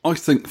I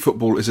think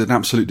football is an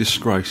absolute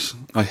disgrace.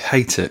 I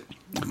hate it.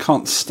 I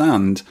can't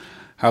stand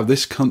how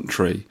this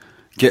country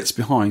gets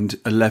behind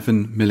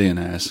 11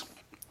 millionaires.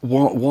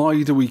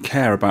 Why do we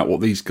care about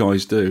what these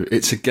guys do?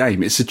 It's a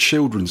game. It's a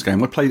children's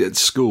game. I played it at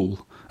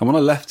school. And when I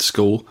left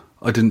school,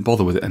 I didn't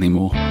bother with it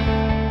anymore.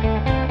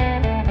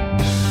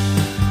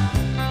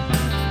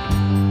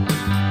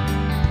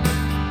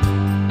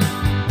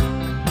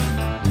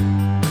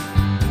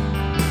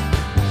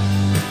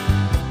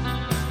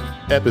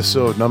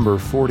 Episode number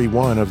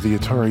 41 of the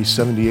Atari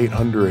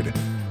 7800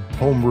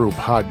 Homebrew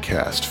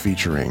Podcast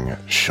featuring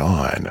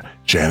Sean,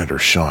 Janitor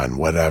Sean,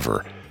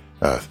 whatever.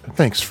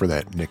 Thanks for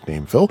that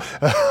nickname, Phil.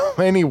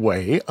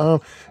 Anyway,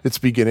 it's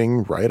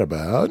beginning right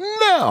about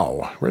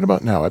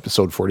now,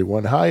 episode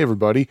 41. Hi,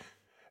 everybody.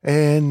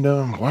 And,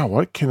 wow,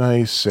 what can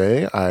I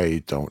say?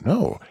 I don't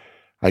know.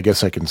 I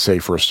guess I can say,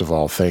 first of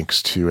all,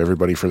 thanks to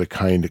everybody for the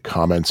kind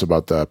comments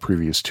about the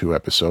previous two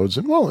episodes,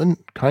 and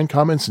kind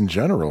comments in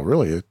general,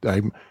 really.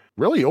 I'm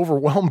really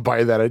overwhelmed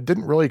by that. I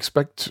didn't really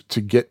expect to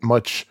get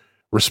much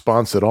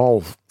response at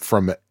all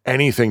from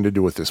anything to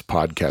do with this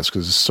podcast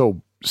because it's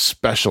so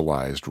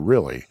specialized,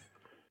 really.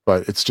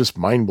 But it's just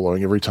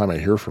mind-blowing every time I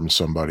hear from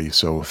somebody.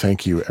 So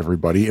thank you,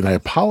 everybody. And I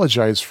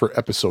apologize for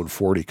episode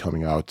 40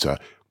 coming out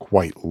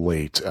quite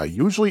late.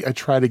 Usually I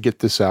try to get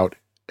this out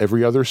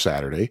every other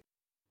Saturday.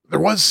 There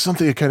was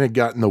something that kind of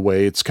got in the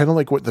way. It's kind of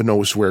like what the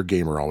No Swear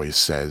Gamer always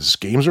says.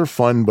 Games are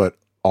fun, but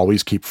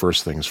always keep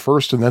first things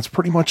first, and that's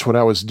pretty much what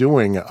I was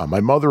doing. My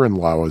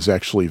mother-in-law was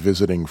actually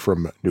visiting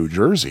from New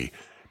Jersey.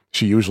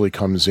 She usually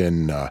comes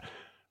in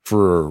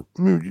for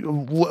a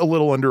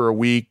little under a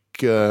week,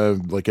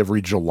 like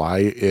every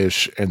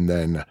July-ish, and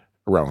then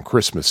around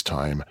Christmas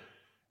time.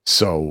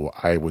 So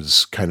I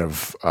was kind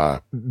of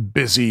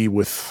busy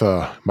with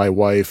my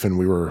wife, and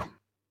we were,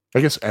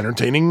 I guess,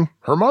 entertaining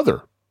her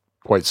mother,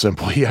 quite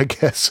simply, I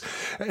guess.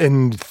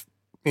 And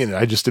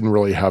I just didn't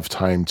really have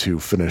time to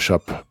finish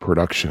up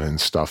production and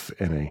stuff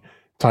in a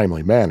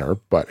timely manner,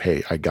 but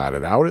hey, I got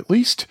it out at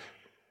least.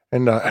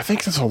 And I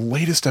think that's the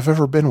latest I've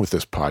ever been with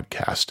this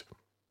podcast.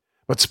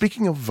 But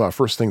speaking of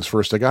first things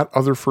first, I got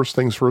other first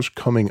things first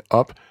coming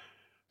up.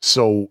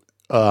 So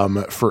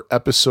for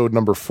episode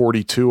number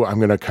 42, I'm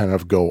going to kind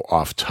of go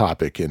off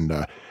topic, and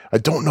I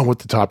don't know what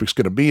the topic's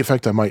going to be. In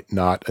fact, I might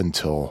not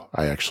until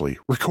I actually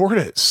record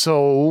it.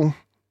 So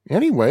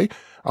anyway,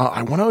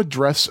 I want to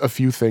address a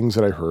few things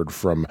that I heard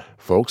from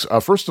folks.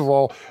 First of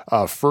all,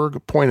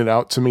 Ferg pointed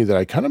out to me that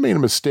I kind of made a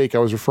mistake. I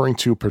was referring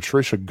to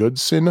Patricia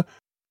Goodson,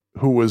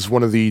 who was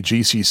one of the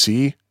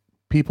GCC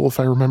people, if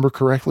I remember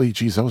correctly.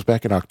 Geez, that was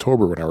back in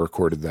October when I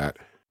recorded that.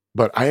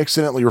 But I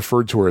accidentally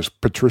referred to her as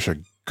Patricia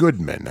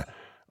Goodman.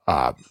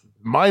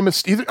 My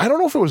mistake. I don't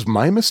know if it was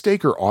my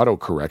mistake or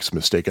autocorrect's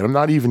mistake, and I'm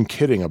not even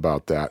kidding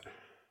about that.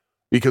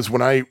 Because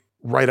when I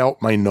write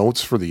out my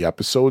notes for the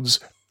episodes,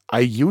 I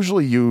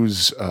usually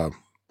use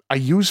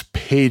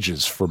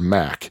Pages for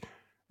Mac.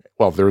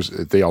 Well,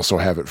 they also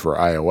have it for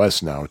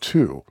iOS now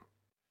too.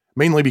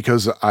 Mainly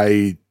because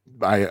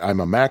I'm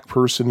a Mac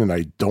person, and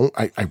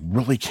I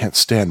really can't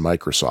stand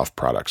Microsoft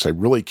products. I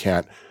really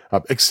can't.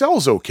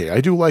 Excel's okay. I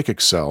do like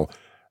Excel,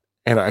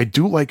 and I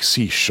do like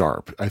C#.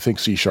 I think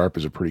C#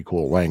 is a pretty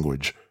cool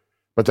language,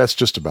 but that's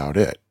just about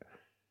it.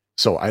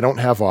 So I don't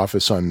have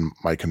Office on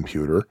my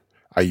computer.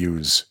 I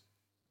use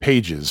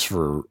Pages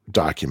for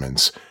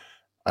documents.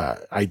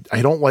 I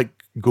don't like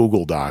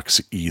Google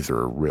Docs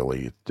either,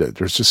 really.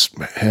 It's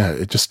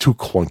just too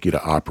clunky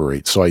to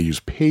operate, so I use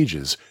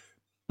Pages.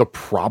 The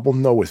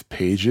problem, though, with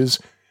Pages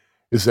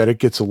is that it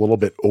gets a little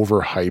bit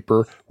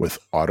over-hyper with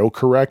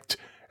autocorrect,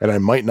 and I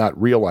might not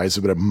realize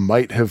it, but it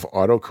might have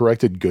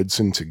autocorrected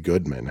Goodson to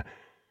Goodman.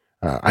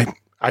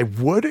 I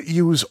would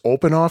use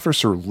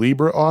OpenOffice or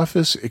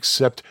LibreOffice,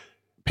 except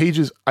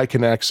Pages I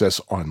can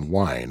access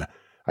online.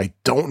 I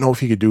don't know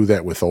if you could do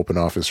that with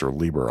OpenOffice or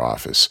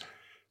LibreOffice.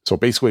 So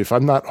basically, if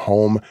I'm not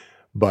home,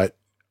 but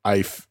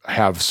I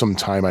have some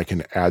time I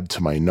can add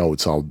to my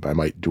notes, I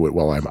might do it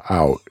while I'm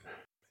out.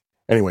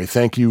 Anyway,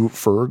 thank you,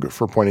 Ferg,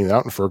 for pointing it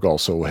out. And Ferg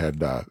also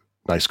had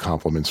nice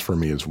compliments for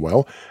me as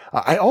well.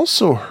 I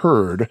also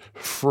heard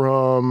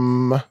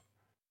from,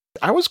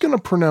 I was going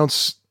to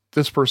pronounce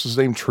this person's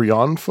name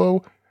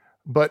Triunfo,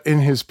 but in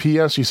his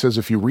PS, he says,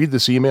 if you read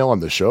this email on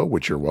the show,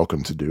 which you're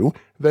welcome to do,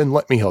 then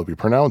let me help you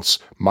pronounce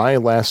my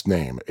last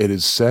name. It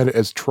is said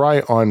as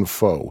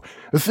Triunfo.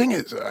 The thing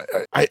is,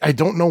 I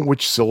don't know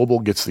which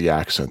syllable gets the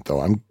accent, though.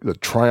 I'm the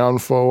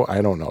Triunfo.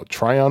 I don't know.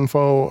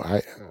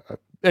 Triunfo.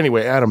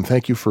 Anyway, Adam,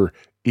 thank you for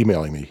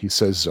emailing me. He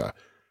says,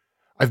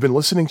 I've been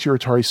listening to your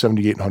Atari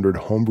 7800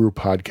 Homebrew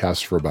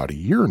podcast for about a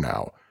year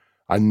now.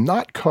 I'm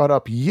not caught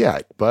up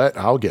yet, but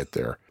I'll get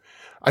there.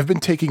 I've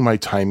been taking my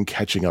time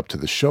catching up to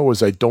the show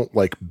as I don't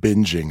like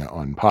binging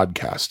on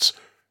podcasts.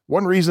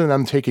 One reason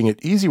I'm taking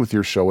it easy with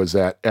your show is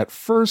that, at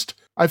first,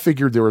 I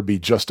figured there would be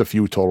just a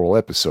few total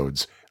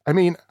episodes. I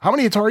mean, how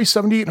many Atari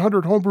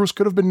 7800 homebrews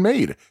could have been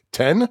made?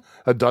 10?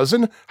 A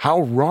dozen?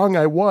 How wrong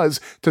I was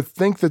to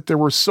think that there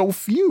were so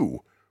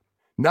few.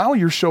 Now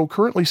your show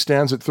currently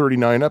stands at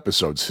 39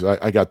 episodes.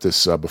 I got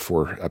this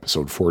before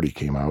episode 40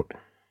 came out.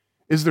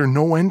 Is there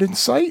no end in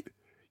sight?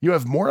 You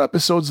have more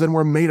episodes than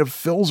were made of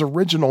Phil's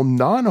original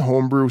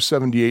non-homebrew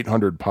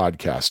 7800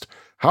 podcast.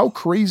 How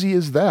crazy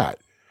is that?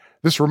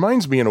 This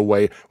reminds me in a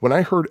way when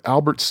I heard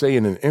Albert say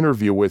in an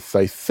interview with,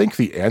 I think,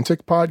 the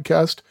Antic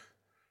podcast,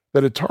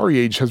 that Atari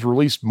Age has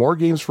released more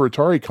games for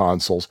Atari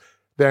consoles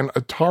than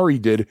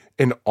Atari did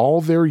in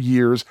all their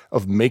years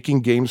of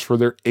making games for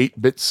their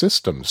 8-bit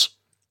systems.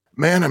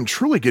 Man, I'm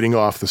truly getting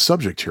off the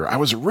subject here. I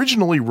was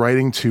originally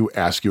writing to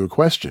ask you a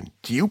question.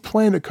 Do you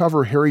plan to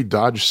cover Harry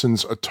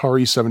Dodgson's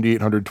Atari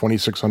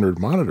 7800-2600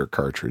 monitor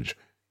cartridge?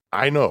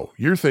 I know,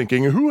 you're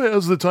thinking, who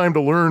has the time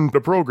to learn to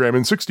program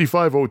in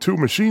 6502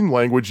 machine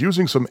language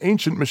using some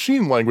ancient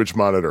machine language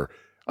monitor?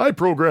 I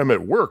program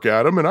at work,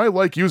 Adam, and I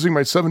like using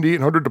my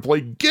 7800 to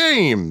play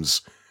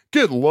games.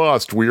 Get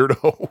lost,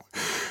 weirdo.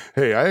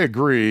 Hey, I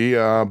agree,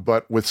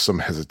 but with some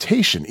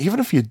hesitation.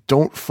 Even if you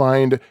don't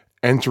find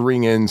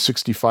entering in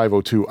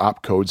 6502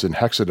 opcodes in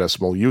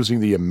hexadecimal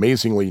using the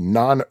amazingly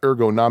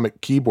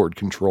non-ergonomic keyboard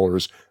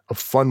controllers a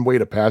fun way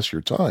to pass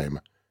your time,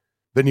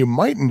 then you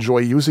might enjoy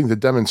using the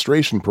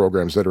demonstration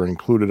programs that are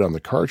included on the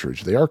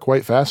cartridge. They are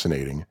quite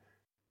fascinating.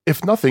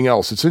 If nothing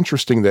else, it's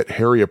interesting that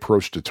Harry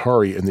approached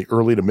Atari in the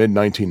early to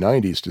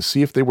mid-1990s to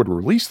see if they would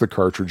release the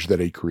cartridge that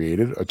he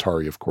created.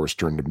 Atari, of course,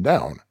 turned him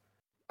down.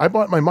 I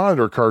bought my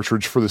monitor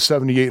cartridge for the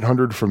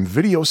 7800 from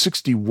Video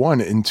 61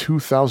 in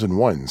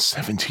 2001,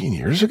 17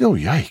 years ago.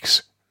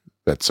 Yikes.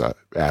 That's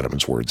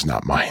Adam's words,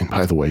 not mine,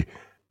 by the way.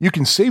 You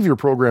can save your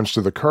programs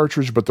to the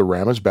cartridge, but the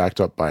RAM is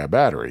backed up by a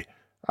battery.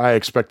 I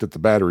expect that the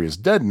battery is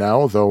dead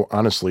now, though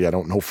honestly I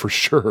don't know for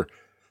sure.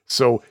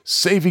 So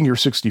saving your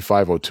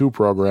 6502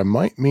 program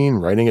might mean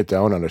writing it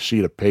down on a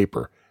sheet of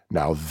paper.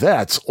 Now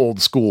that's old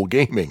school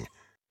gaming.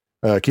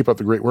 Keep up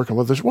the great work. I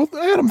love this. Well,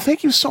 Adam,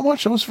 thank you so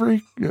much. That was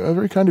very,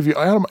 very kind of you.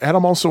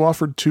 Adam also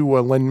offered to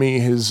lend me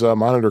his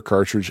monitor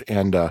cartridge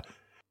and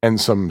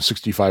some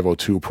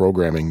 6502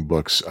 programming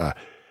books.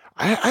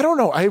 I don't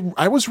know.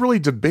 I was really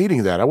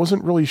debating that. I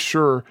wasn't really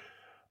sure.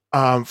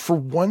 For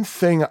one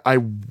thing, I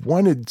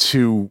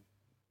was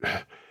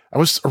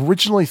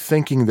originally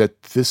thinking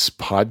that this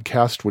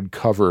podcast would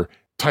cover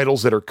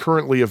titles that are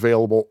currently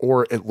available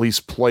or at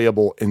least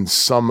playable in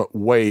some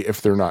way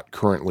if they're not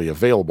currently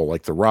available,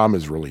 like the ROM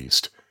is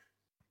released.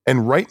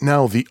 And right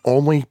now, the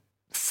only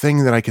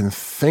thing that I can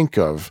think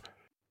of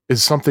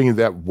is something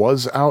that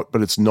was out,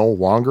 but it's no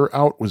longer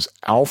out, was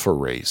Alpha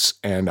Race.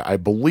 And I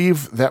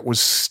believe that was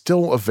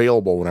still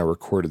available when I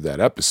recorded that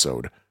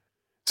episode.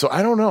 So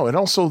I don't know. And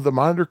also the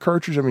monitor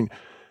cartridge, I mean,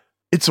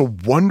 it's a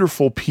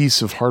wonderful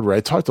piece of hardware. I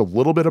talked a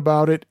little bit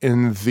about it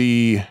in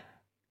the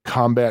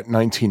Combat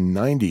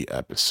 1990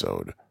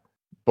 episode,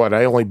 but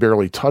I only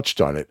barely touched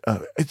on it.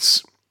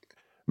 It's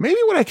maybe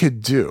what I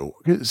could do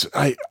is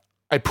I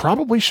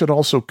probably should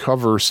also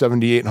cover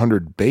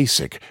 7800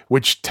 Basic,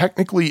 which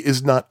technically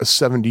is not a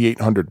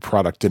 7800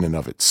 product in and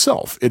of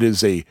itself. It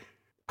is a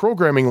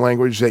programming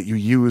language that you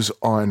use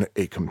on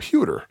a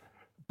computer.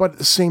 But at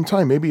the same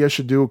time, maybe I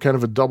should do kind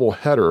of a double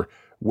header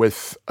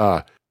with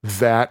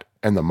that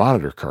and the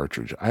monitor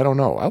cartridge. I don't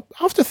know. I'll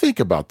have to think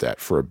about that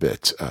for a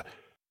bit.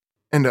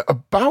 And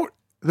about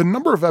the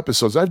number of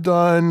episodes, I've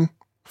done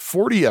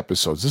 40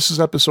 episodes. This is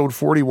episode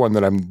 41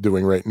 that I'm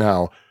doing right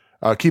now.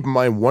 Keep in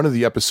mind, one of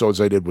the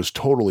episodes I did was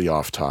totally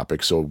off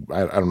topic, so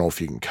I don't know if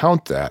you can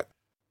count that.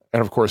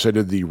 And of course, I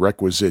did the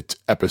requisite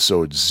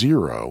episode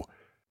 0.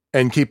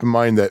 And keep in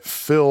mind that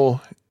Phil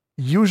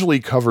usually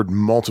covered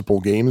multiple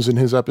games in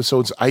his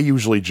episodes. I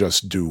usually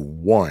just do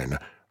one.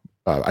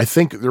 I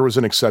think there was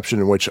an exception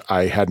in which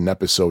I had an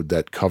episode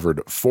that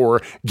covered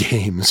 4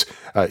 games,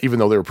 even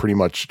though they were pretty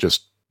much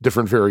just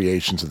different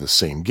variations of the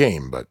same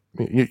game. But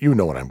you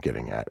know what I'm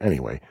getting at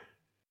anyway.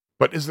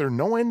 But is there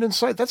no end in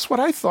sight? That's what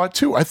I thought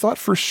too. I thought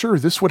for sure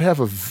this would have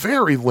a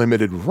very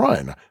limited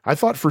run. I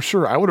thought for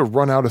sure I would have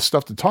run out of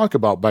stuff to talk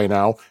about by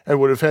now and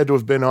would have had to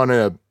have been on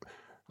a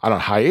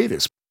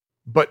hiatus.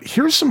 But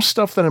here's some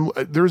stuff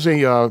that there's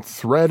a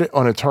thread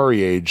on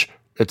Atari Age.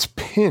 It's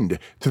pinned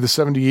to the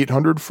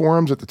 7800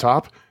 forums at the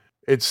top.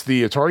 It's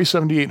the Atari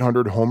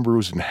 7800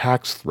 homebrews and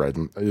hacks thread.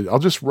 And I'll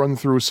just run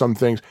through some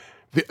things.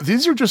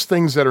 These are just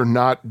things that are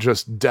not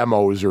just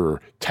demos or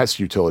test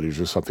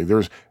utilities or something.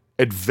 There's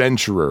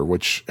Adventurer,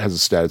 which has a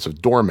status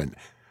of dormant.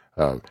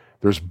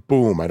 There's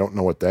Boom. I don't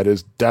know what that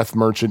is. Death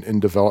Merchant in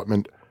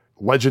development.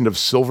 Legend of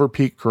Silver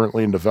Peak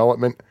currently in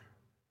development.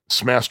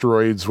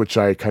 Smasteroids, which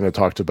I kind of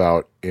talked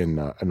about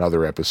in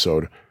another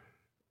episode.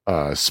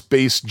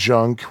 Space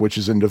Junk, which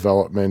is in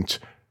development.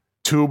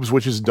 Tubes,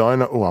 which is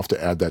done. Oh, I'll have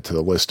to add that to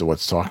the list of what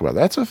to talk about.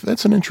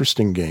 That's an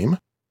interesting game.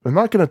 I'm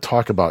not going to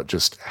talk about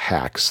just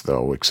hacks,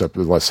 though, except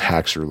unless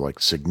hacks are like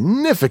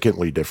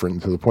significantly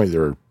different to the point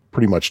they're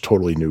pretty much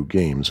totally new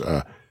games.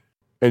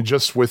 And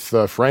just with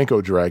Franco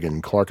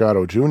Dragon, Clark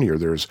Otto Jr.,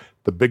 there's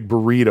The Big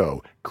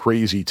Burrito,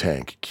 Crazy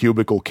Tank,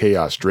 Cubicle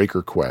Chaos,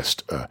 Draker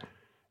Quest,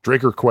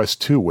 Draker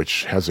Quest 2,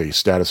 which has a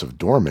status of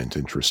dormant,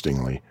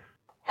 interestingly,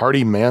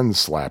 Hardy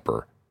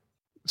Manslapper.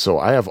 So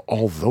I have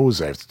all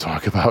those I have to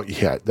talk about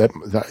yet.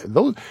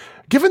 Those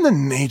given the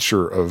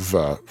nature of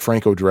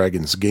Franco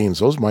Dragon's games,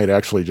 those might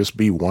actually just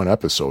be one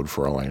episode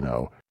for all I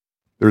know.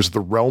 There's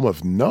The Realm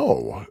of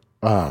No.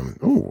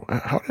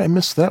 How did I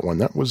miss that one?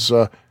 That was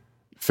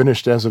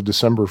finished as of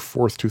December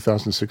 4th,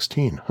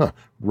 2016.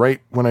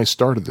 Right when I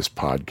started this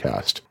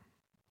podcast.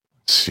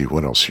 Let's see,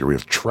 what else here? We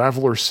have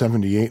Traveler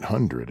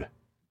 7800.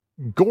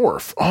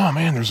 Gorf. Oh,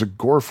 man, there's a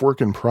Gorf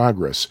work in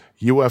progress.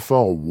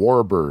 UFO,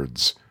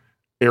 Warbirds,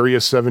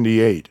 Area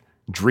 78,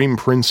 Dream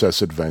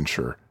Princess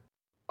Adventure.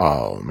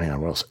 Oh,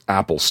 man, what else?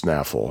 Apple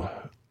Snaffle.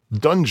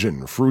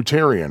 Dungeon,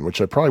 Fruitarian, which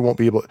I probably won't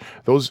be able...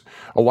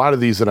 A lot of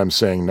these that I'm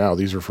saying now,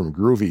 these are from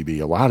GroovyBee.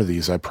 A lot of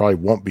these I probably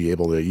won't be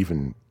able to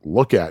even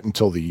look at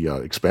until the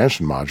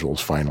expansion module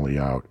is finally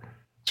out.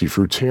 See,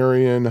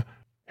 Fruitarian,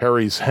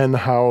 Harry's Hen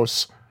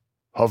House,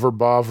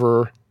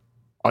 Hoverbobber,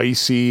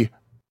 Icy,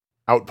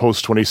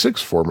 Outpost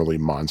 26, formerly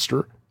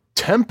Monster,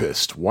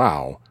 Tempest,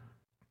 wow.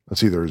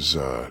 Let's see, there's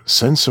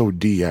Senso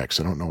DX.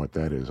 I don't know what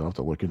that is. I'll have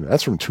to look into that.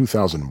 That's from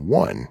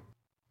 2001.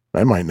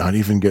 I might not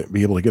even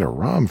be able to get a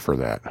ROM for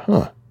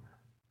that.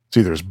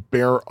 See, there's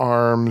Bear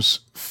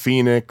Arms,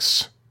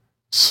 Phoenix,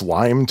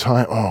 Slime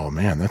Time. Oh,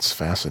 man, that's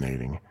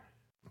fascinating.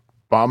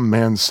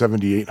 Bombman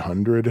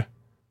 7800,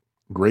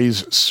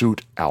 Gray's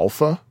Suit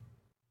Alpha,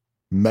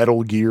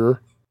 Metal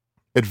Gear,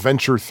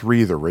 Adventure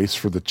 3, The Race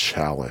for the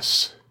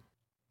Chalice,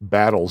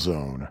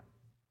 Battlezone,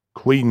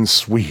 Clean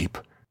Sweep,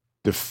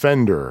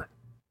 Defender,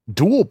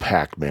 Dual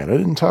Pac-Man. I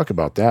didn't talk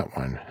about that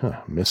one.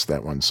 Missed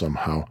that one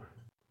somehow.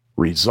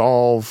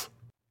 Resolve,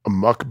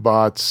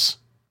 Amokbots,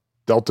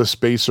 Delta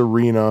Space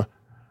Arena,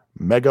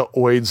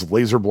 Megaoids,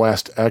 Laser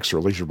Blast X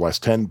or Laser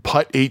Blast 10,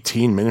 Putt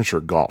 18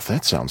 Miniature Golf.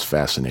 That sounds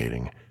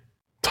fascinating.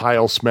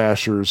 Tile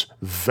Smashers,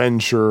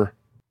 Venture,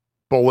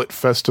 Bullet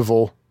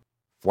Festival,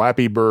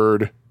 Flappy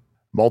Bird,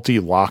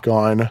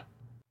 Multi-Lock-On,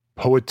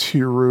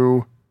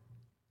 Poetiru,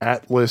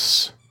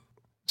 Atlas,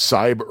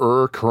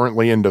 Cyber,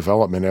 currently in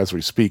development as we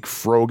speak,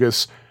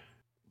 Frogus,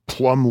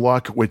 Plum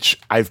Luck,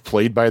 which I've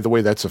played, by the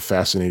way. That's a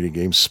fascinating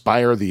game.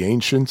 Spire the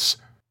Ancients,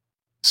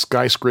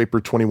 Skyscraper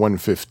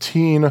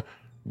 2115,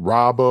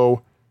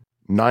 Robbo,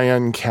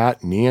 Nyan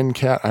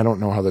Cat, I don't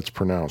know how that's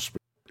pronounced.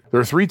 But there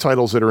are 3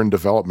 titles that are in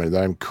development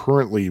that I'm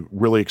currently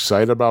really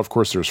excited about. Of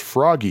course, there's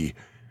Froggy,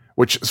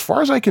 which, as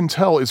far as I can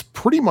tell, is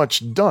pretty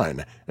much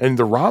done, and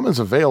the ROM is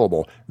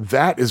available.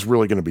 That is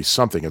really going to be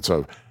something. It's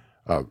a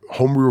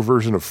homebrew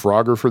version of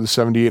Frogger for the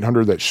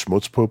 7800 that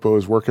Schmutzpopo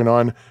is working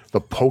on.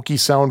 The Pokey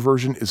Sound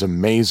version is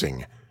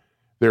amazing.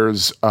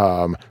 There's,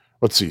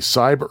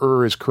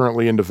 Cyber is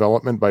currently in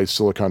development by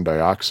Silicon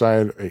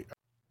Dioxide.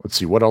 Let's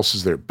see, what else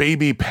is there?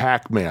 Baby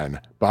Pac-Man.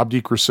 Bob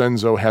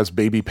DiCrescenzo has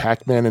Baby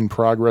Pac-Man in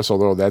progress,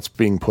 although that's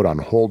being put on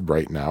hold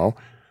right now.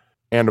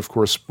 And, of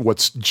course,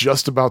 what's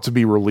just about to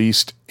be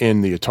released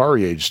in the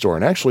Atari Age store,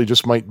 and actually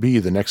just might be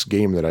the next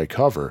game that I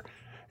cover,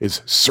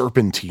 is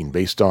Serpentine,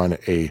 based on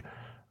a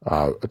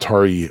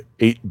Atari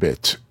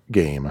 8-bit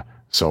game.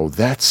 So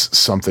that's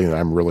something that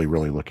I'm really,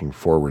 really looking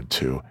forward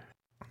to.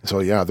 So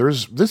yeah,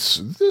 there's this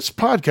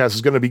podcast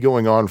is going to be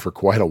going on for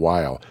quite a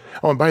while.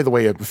 Oh, and by the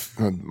way,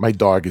 my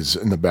dog is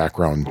in the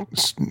background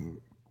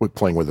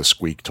playing with a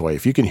squeak toy.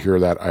 If you can hear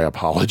that, I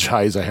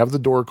apologize. I have the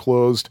door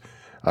closed.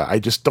 I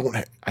just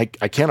I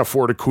can't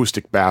afford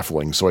acoustic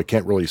baffling, so I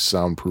can't really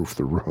soundproof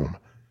the room.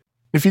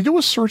 If you do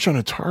a search on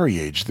Atari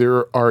Age,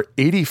 there are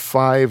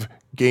 85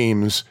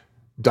 games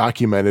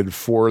documented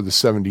for the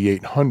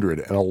 7800,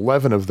 and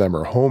 11 of them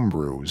are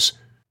homebrews.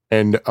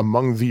 And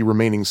among the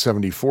remaining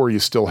 74, you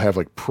still have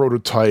like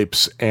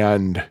prototypes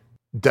and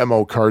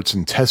demo carts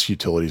and test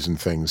utilities and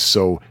things.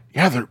 So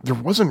yeah, there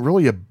wasn't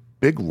really a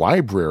big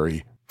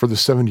library for the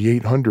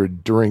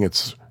 7800 during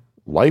its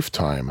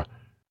lifetime.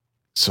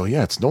 So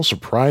yeah, it's no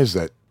surprise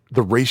that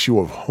the ratio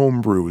of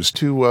homebrews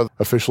to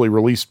officially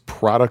released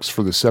products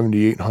for the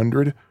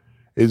 7800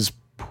 is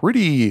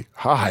pretty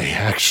high,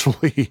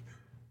 actually.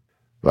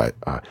 But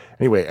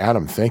anyway,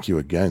 Adam, thank you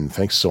again.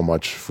 Thanks so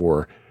much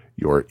for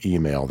your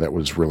email. That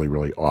was really,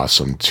 really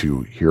awesome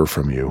to hear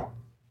from you.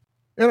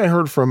 And I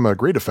heard from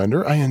Great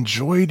Offender, I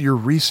enjoyed your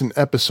recent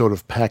episode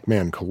of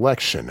Pac-Man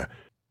Collection.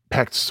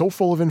 Packed so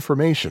full of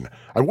information.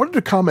 I wanted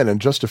to comment on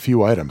just a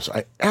few items.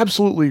 I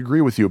absolutely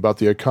agree with you about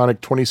the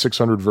iconic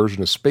 2600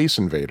 version of Space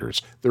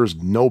Invaders. There is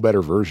no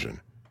better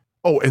version.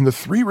 Oh, and the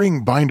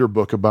 3-ring binder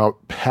book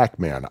about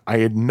Pac-Man. I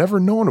had never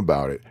known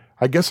about it.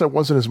 I guess I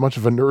wasn't as much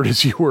of a nerd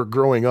as you were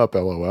growing up,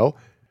 LOL.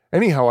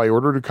 Anyhow, I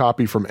ordered a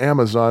copy from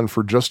Amazon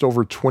for just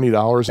over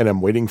 $20, and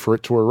I'm waiting for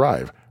it to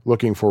arrive.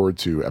 Looking forward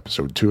to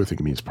episode 2. I think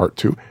it means part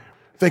 2.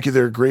 Thank you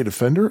there, Great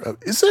Offender.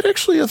 Is that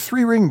actually a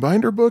 3-ring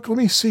binder book? Let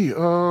me see.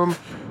 Hold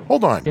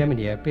on.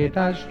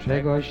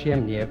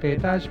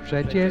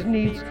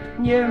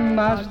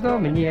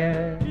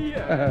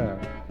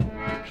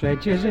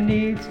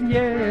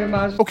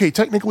 Okay,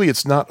 technically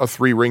it's not a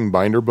 3-ring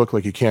binder book.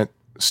 Like, you can't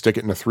stick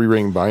it in a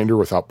 3-ring binder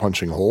without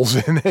punching holes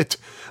in it.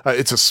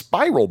 It's a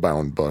spiral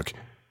bound book.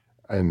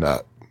 And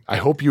I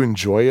hope you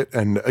enjoy it.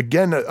 And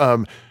again,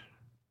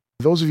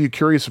 those of you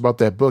curious about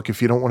that book,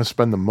 if you don't want to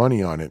spend the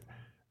money on it,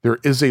 There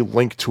is a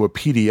link to a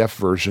PDF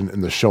version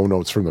in the show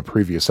notes from the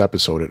previous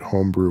episode at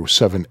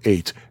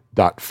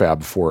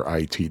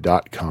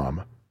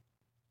homebrew78.fab4it.com.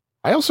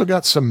 I also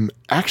got some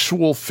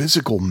actual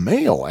physical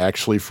mail,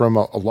 actually, from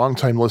a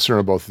longtime listener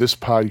of both this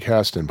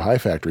podcast and Pie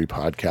Factory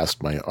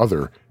podcast, my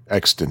other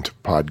extant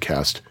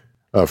podcast,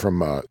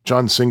 from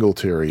John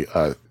Singletary.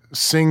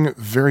 Sing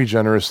very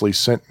generously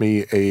sent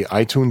me a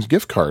iTunes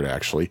gift card,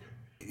 actually.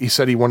 He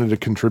said he wanted to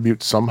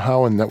contribute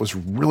somehow, and that was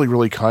really,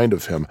 really kind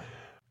of him.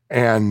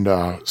 And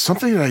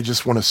something that I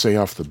just want to say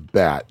off the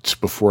bat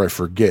before I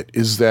forget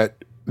is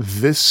that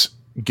this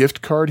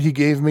gift card he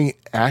gave me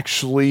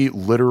actually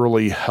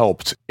literally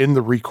helped in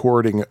the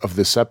recording of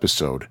this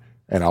episode,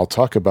 and I'll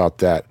talk about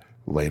that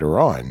later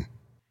on.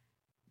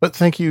 But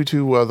thank you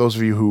to those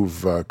of you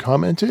who've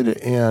commented,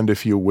 and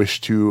if you wish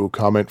to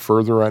comment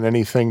further on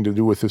anything to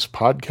do with this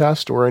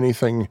podcast or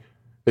anything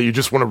that you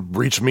just want to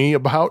reach me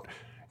about,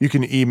 you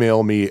can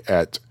email me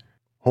at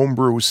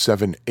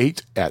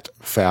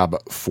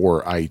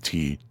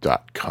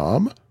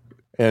homebrew78@fab4it.com.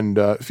 And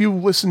if you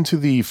listen to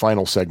the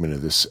final segment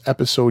of this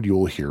episode,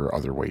 you'll hear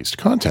other ways to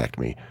contact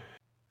me.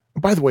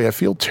 By the way, I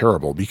feel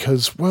terrible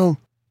because, well,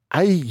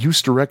 I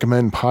used to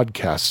recommend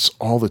podcasts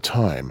all the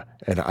time,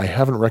 and I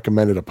haven't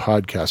recommended a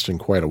podcast in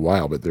quite a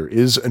while, but there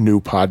is a new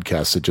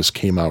podcast that just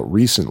came out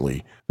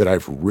recently that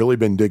I've really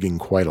been digging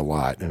quite a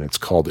lot, and it's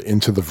called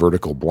Into the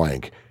Vertical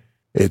Blank.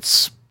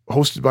 It's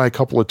hosted by a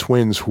couple of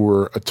twins who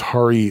are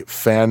Atari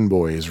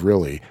fanboys,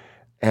 really,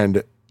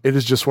 and it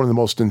is just one of the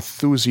most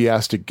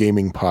enthusiastic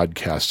gaming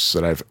podcasts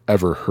that I've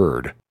ever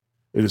heard.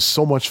 It is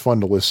so much fun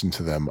to listen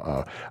to them.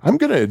 I'm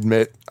going to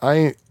admit,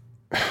 I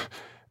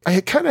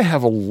kind of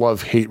have a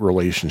love-hate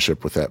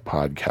relationship with that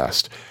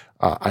podcast.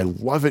 I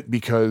love it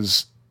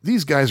because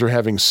these guys are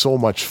having so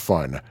much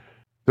fun.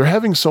 They're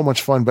having so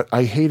much fun, but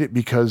I hate it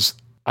because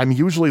I'm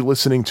usually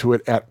listening to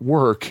it at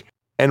work,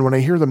 and when I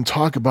hear them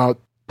talk about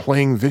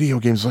playing video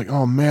games, like,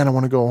 oh man, I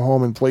want to go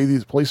home and play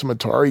some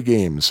Atari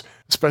games,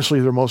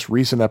 especially their most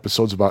recent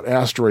episodes about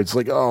asteroids.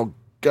 Like, oh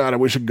God, I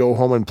wish I'd go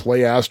home and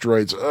play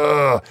asteroids.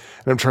 And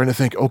I'm trying to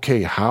think,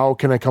 okay, how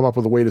can I come up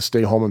with a way to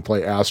stay home and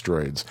play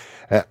asteroids?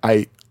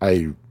 It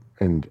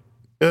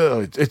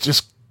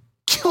just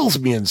kills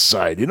me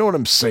inside. You know what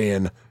I'm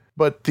saying?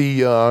 But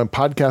the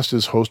podcast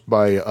is hosted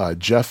by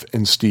Jeff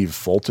and Steve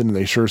Fulton, and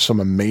they share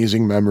some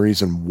amazing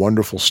memories and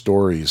wonderful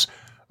stories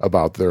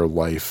about their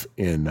life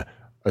in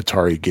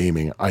Atari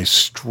gaming. I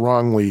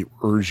strongly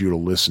urge you to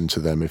listen to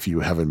them if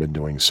you haven't been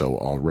doing so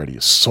already.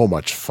 It's so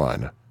much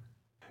fun.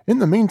 In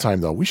the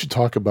meantime, though, we should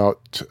talk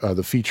about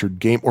the featured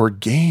game, or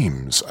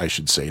games, I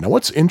should say. Now,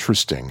 what's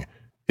interesting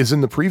is in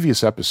the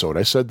previous episode,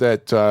 I said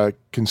that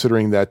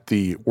considering that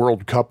the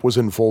World Cup was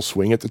in full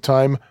swing at the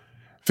time,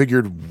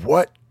 figured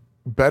what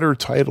better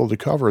title to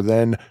cover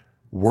than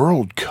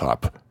World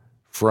Cup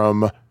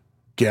from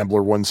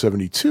Gambler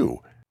 172.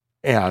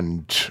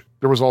 And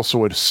there was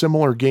also a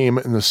similar game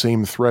in the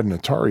same thread in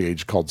Atari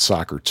Age called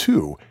Soccer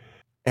 2.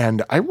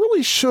 And I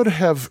really should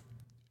have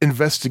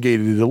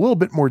investigated it a little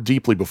bit more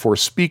deeply before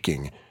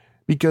speaking,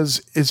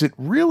 because is it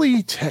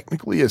really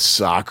technically a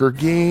soccer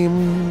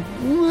game?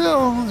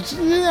 Well,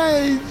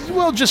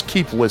 just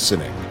keep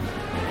listening.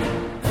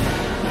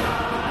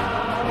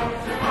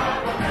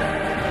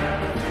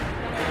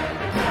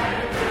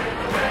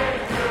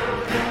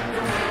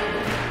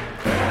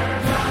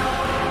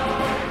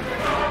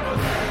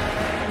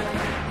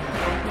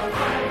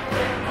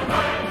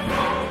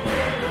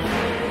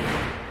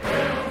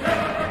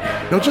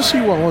 Now, just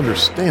so you all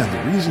understand,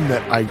 the reason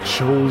that I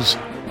chose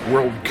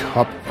World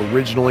Cup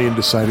originally and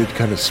decided to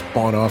kind of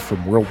spawn off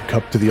from World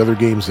Cup to the other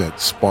games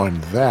that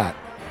spawned that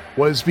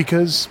was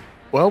because,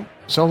 well,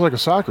 sounds like a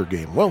soccer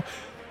game. Well,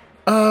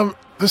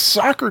 the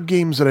soccer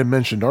games that I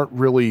mentioned aren't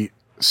really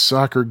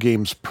soccer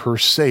games per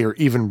se, or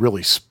even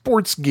really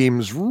sports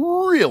games,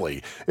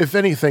 really. If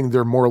anything,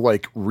 they're more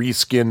like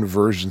reskin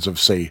versions of,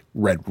 say,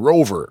 Red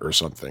Rover or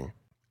something.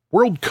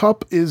 World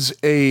Cup is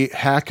a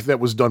hack that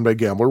was done by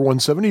Gambler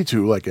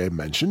 172, like I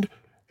mentioned,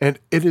 and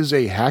it is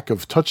a hack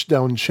of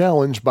Touchdown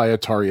Challenge by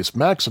Atarius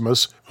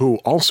Maximus, who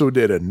also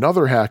did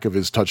another hack of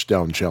his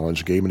Touchdown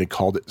Challenge game, and he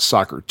called it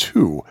Soccer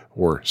 2,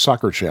 or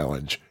Soccer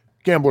Challenge.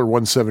 Gambler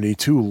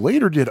 172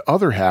 later did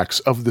other hacks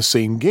of the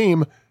same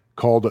game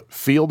called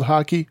Field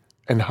Hockey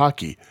and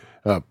Hockey.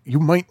 You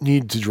might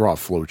need to draw a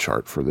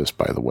flowchart for this,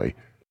 by the way.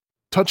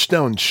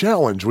 Touchdown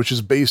Challenge, which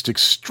is based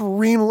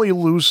extremely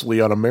loosely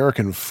on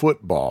American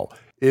football,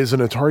 is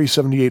an Atari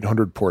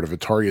 7800 port of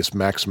Atarius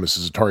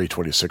Maximus's Atari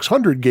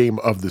 2600 game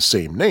of the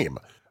same name.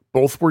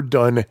 Both were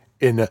done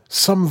in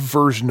some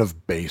version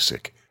of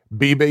BASIC.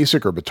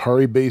 B-Basic or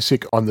Atari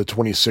Basic on the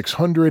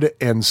 2600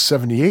 and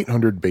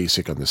 7800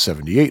 Basic on the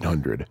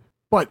 7800.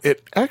 But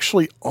it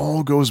actually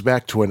all goes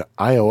back to an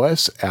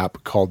iOS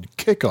app called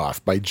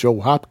Kickoff by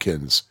Joe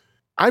Hopkins.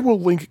 I will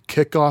link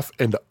Kickoff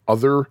and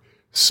other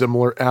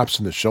similar apps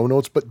in the show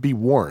notes, but be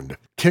warned,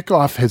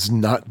 Kickoff has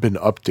not been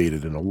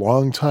updated in a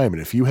long time, and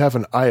if you have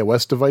an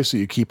iOS device that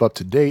you keep up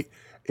to date,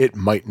 it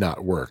might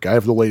not work. I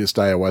have the latest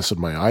iOS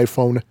on my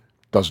iPhone,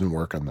 doesn't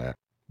work on that.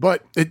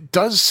 But it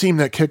does seem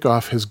that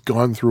Kickoff has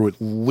gone through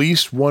at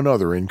least one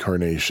other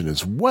incarnation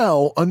as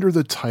well under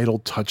the title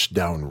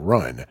Touchdown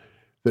Run.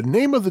 The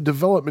name of the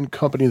development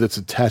company that's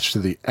attached to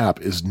the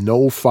app is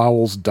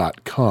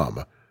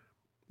nofouls.com.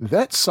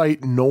 That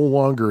site no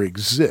longer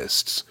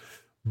exists,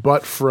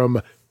 but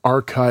from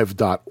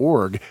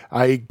archive.org,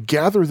 I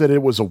gather that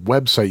it was a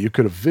website you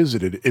could have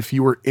visited if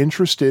you were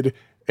interested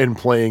in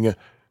playing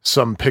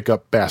some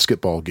pickup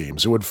basketball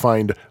games. It would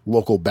find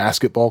local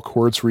basketball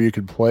courts where you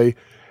could play.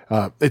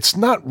 It's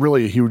not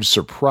really a huge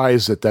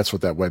surprise that that's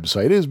what that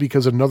website is,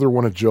 because another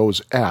one of Joe's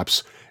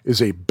apps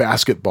is a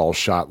basketball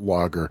shot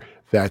logger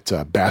that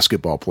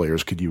basketball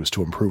players could use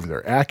to improve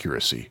their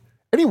accuracy.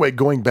 Anyway,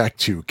 going back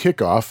to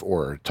Kickoff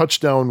or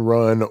Touchdown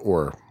Run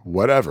or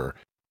whatever,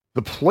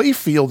 the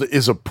playfield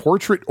is a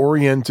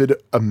portrait-oriented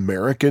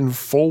American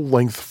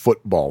full-length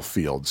football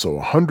field, so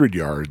 100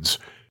 yards.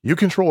 You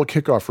control a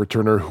kickoff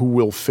returner who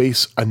will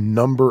face a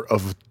number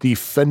of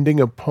defending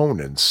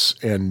opponents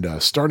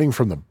and, starting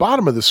from the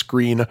bottom of the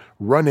screen,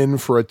 run in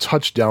for a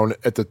touchdown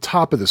at the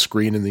top of the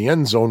screen in the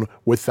end zone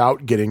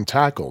without getting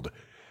tackled.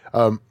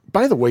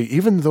 By the way,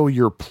 even though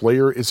your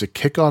player is a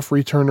kickoff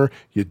returner,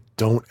 you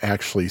don't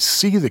actually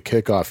see the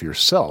kickoff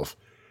yourself.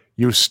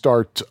 You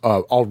start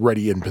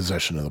already in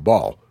possession of the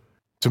ball.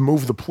 To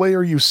move the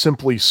player, you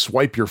simply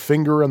swipe your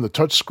finger on the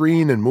touch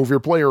screen and move your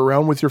player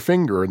around with your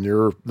finger, and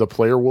the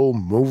player will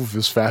move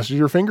as fast as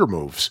your finger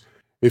moves.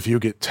 If you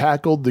get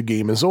tackled, the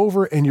game is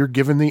over, and you're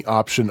given the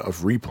option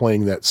of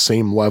replaying that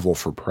same level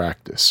for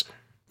practice.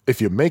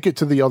 If you make it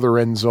to the other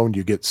end zone,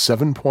 you get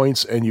 7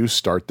 points, and you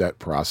start that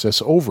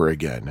process over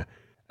again.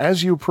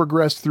 As you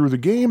progress through the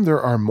game, there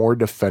are more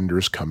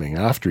defenders coming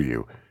after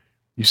you.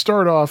 You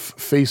start off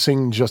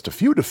facing just a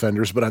few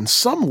defenders, but on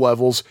some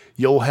levels,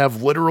 you'll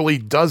have literally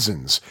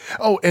dozens.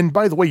 Oh, and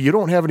by the way, you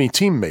don't have any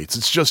teammates.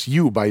 It's just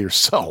you by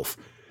yourself.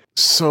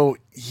 So,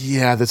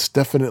 yeah, that's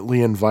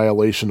definitely in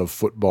violation of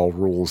football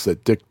rules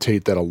that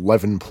dictate that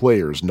 11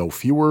 players, no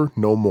fewer,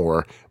 no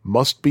more,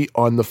 must be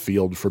on the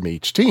field from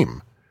each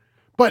team.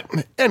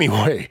 But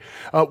anyway,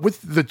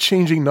 with the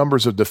changing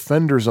numbers of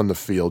defenders on the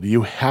field,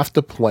 you have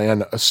to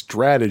plan a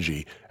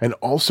strategy and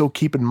also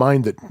keep in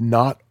mind that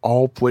not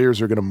all players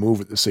are going to move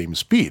at the same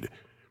speed.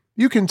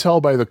 You can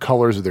tell by the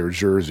colors of their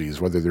jerseys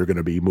whether they're going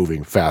to be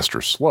moving fast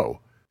or slow.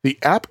 The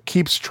app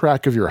keeps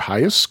track of your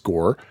highest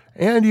score,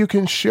 and you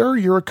can share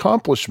your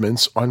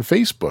accomplishments on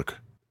Facebook.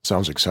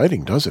 Sounds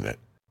exciting, doesn't it?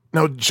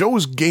 Now,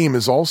 Joe's game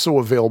is also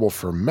available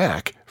for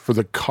Mac for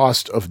the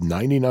cost of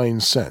 99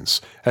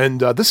 cents.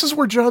 And this is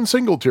where John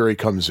Singletary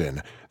comes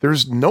in.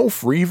 There's no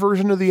free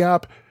version of the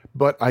app,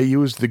 but I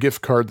used the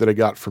gift card that I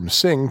got from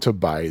Sing to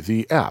buy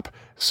the app.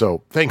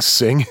 So thanks,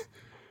 Sing.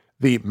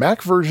 The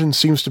Mac version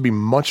seems to be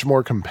much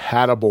more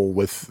compatible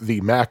with the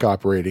Mac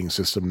operating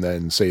system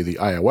than, say, the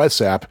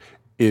iOS app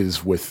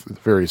is with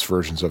various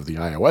versions of the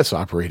iOS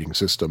operating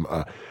system.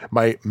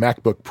 My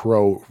MacBook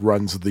Pro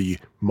runs the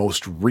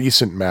most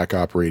recent Mac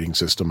operating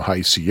system,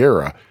 High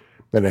Sierra,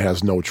 and it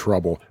has no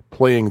trouble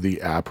playing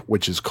the app,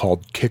 which is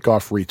called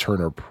Kickoff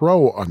Returner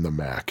Pro on the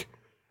Mac.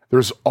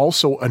 There's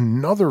also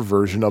another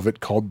version of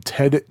it called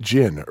Ted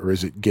Gin, or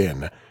is it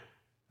Gin?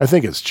 I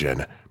think it's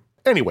Gin.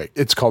 Anyway,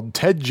 it's called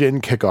Ted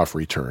Gin Kickoff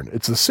Return.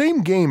 It's the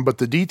same game, but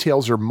the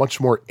details are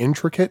much more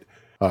intricate,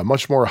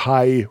 much more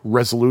high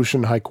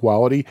resolution, high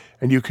quality,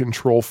 and you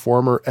control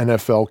former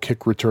NFL kick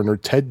returner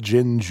Ted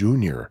Ginn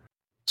Jr.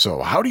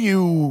 So how do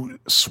you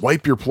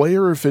swipe your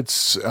player if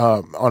it's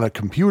on a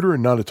computer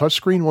and not a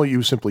touchscreen? Well,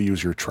 you simply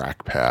use your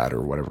trackpad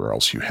or whatever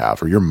else you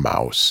have, or your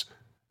mouse.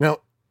 Now,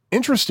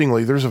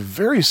 interestingly, there's a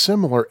very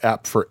similar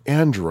app for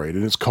Android,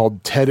 and it's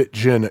called Ted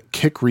Ginn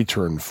Kick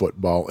Return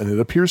Football, and it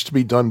appears to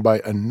be done by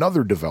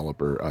another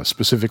developer,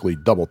 specifically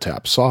Double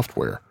Tap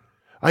Software.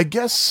 I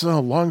guess,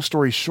 long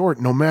story short,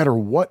 no matter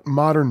what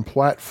modern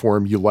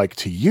platform you like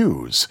to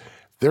use,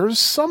 there's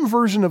some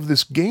version of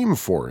this game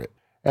for it.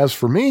 As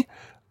for me,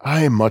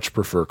 I much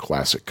prefer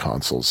classic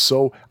consoles,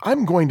 so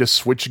I'm going to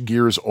switch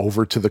gears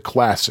over to the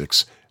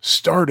classics,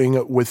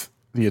 starting with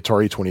the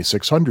Atari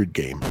 2600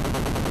 game.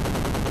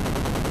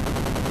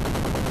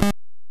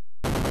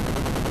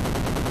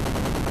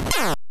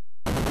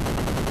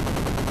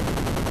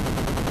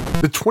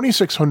 The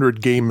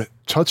 2600 game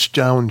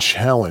Touchdown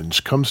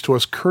Challenge comes to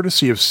us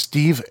courtesy of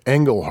Steve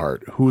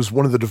Englehart, who is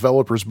one of the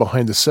developers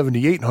behind the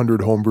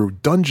 7800 homebrew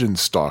Dungeon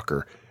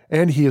Stalker,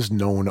 and he is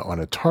known on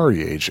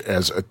Atari Age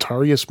as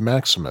Atarius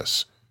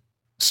Maximus.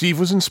 Steve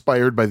was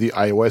inspired by the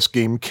iOS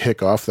game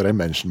Kickoff that I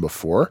mentioned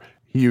before.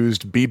 He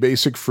used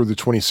BBasic for the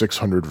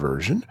 2600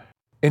 version,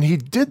 and he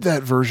did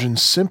that version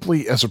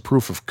simply as a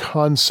proof of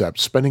concept,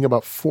 spending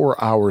about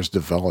 4 hours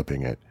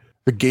developing it.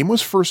 The game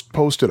was first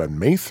posted on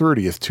May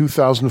 30th,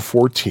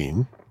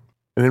 2014,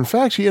 and in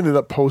fact he ended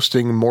up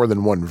posting more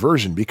than one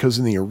version, because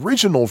in the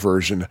original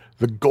version,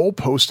 the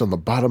goalpost on the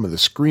bottom of the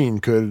screen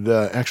could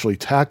actually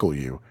tackle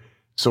you.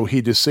 So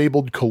he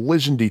disabled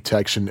collision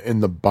detection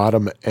in the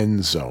bottom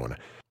end zone.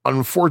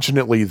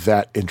 Unfortunately,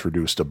 that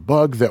introduced a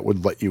bug that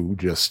would let you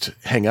just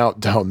hang out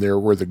down there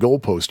where the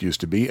goalpost used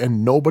to be,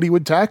 and nobody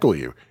would tackle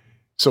you.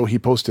 so he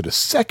posted a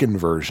second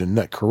version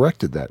that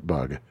corrected that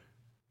bug.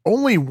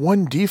 Only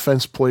one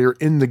defense player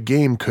in the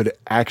game could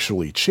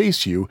actually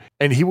chase you,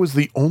 and he was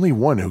the only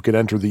one who could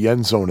enter the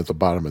end zone at the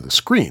bottom of the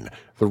screen.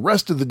 The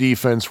rest of the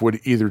defense would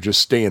either just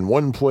stay in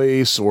one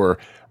place or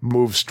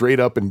move straight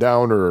up and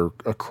down or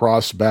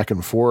across back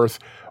and forth,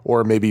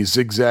 or maybe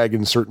zigzag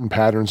in certain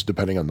patterns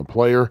depending on the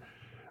player.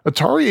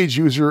 Atari Age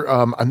user,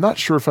 I'm not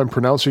sure if I'm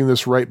pronouncing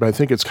this right, but I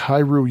think it's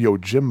Kairu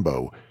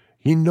Yojimbo.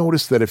 He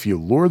noticed that if you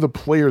lure the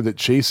player that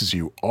chases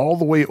you all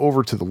the way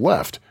over to the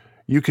left,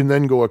 you can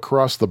then go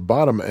across the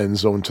bottom end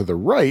zone to the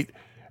right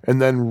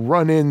and then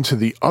run into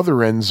the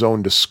other end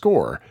zone to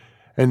score.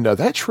 And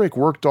that trick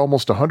worked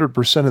almost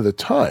 100% of the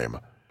time.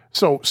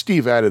 So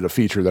Steve added a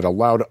feature that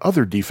allowed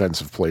other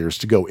defensive players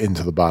to go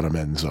into the bottom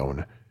end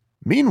zone.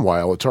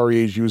 Meanwhile, Atari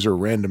Age user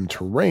Random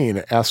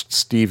Terrain asked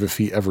Steve if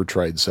he ever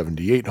tried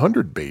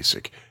 7800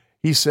 BASIC.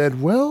 He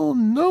said, well,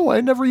 no,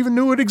 I never even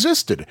knew it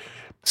existed.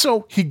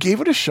 So he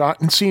gave it a shot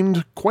and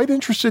seemed quite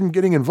interested in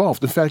getting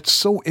involved. In fact,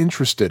 so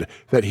interested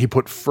that he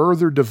put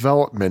further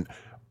development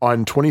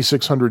on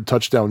 2600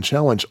 Touchdown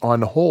Challenge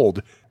on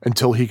hold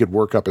until he could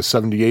work up a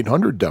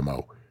 7800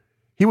 demo.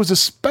 He was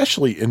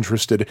especially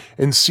interested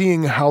in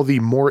seeing how the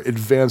more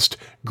advanced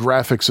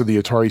graphics of the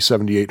Atari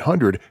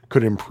 7800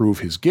 could improve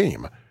his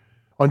game.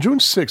 On June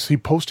 6th, he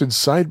posted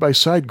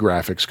side-by-side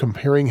graphics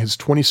comparing his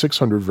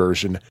 2600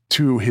 version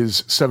to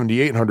his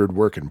 7800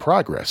 work in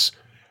progress.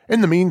 In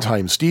the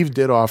meantime, Steve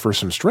did offer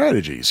some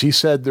strategies. He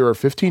said there are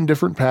 15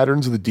 different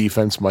patterns the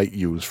defense might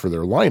use for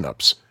their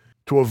lineups.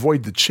 To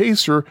avoid the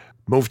chaser,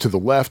 move to the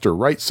left or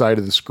right side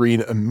of the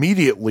screen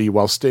immediately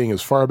while staying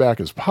as far back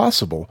as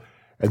possible,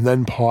 and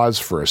then pause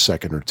for a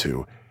second or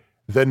two.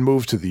 Then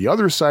move to the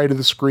other side of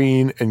the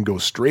screen and go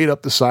straight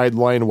up the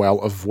sideline while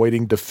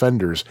avoiding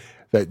defenders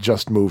that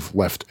just move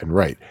left and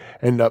right.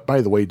 And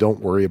by the way, don't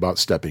worry about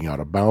stepping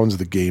out of bounds.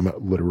 The game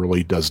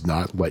literally does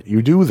not let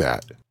you do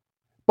that.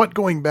 But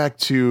going back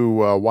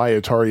to why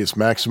Atarius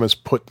Maximus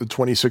put the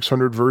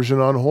 2600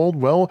 version on hold,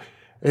 well,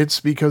 it's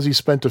because he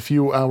spent a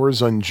few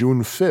hours on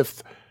June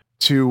 5th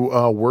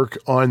to work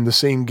on the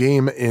same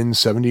game in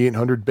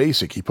 7800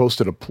 BASIC. He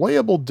posted a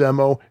playable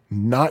demo,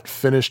 not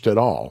finished at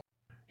all.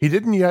 He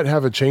didn't yet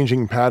have a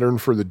changing pattern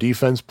for the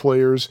defense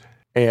players,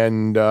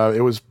 and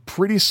it was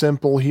pretty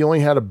simple. He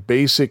only had a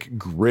basic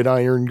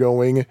gridiron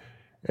going,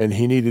 and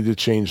he needed to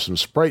change some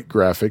sprite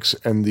graphics,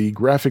 and the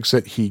graphics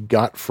that he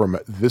got from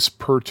this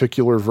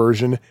particular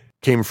version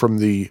came from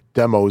the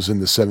demos in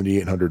the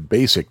 7800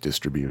 BASIC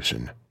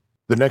distribution.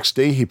 The next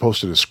day, he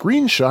posted a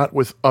screenshot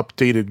with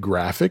updated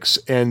graphics,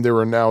 and there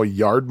are now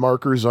yard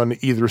markers on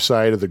either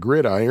side of the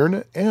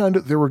gridiron, and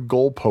there were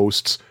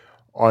goalposts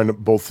on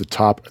both the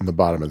top and the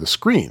bottom of the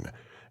screen.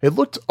 It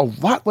looked a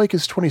lot like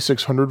his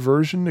 2600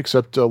 version,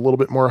 except a little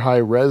bit more high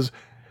res,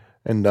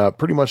 and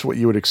pretty much what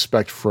you would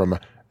expect from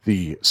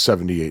the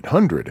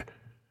 7800.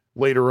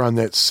 Later on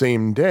that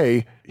same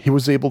day, he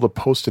was able to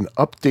post an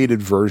updated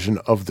version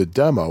of the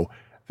demo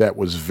that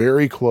was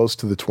very close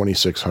to the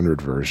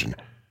 2600 version.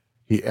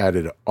 He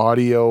added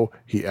audio,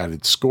 he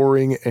added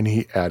scoring, and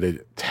he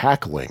added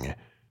tackling.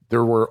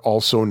 There were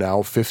also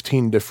now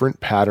 15 different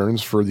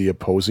patterns for the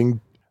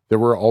opposing. There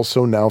were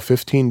also now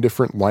 15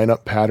 different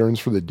lineup patterns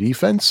for the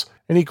defense,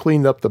 and he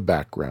cleaned up the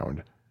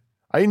background.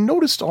 I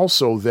noticed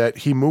also that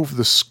he moved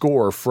the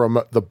score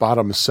from the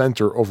bottom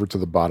center over to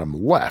the bottom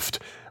left.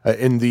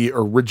 In the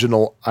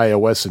original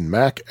iOS and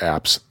Mac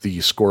apps, the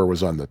score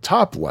was on the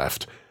top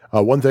left.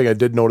 One thing I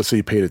did notice that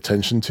he paid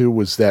attention to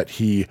was that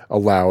he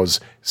allows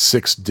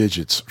 6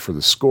 digits for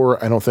the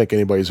score. I don't think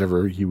anybody's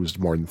ever used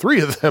more than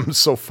 3 of them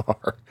so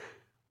far.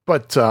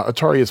 But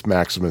Atarius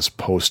Maximus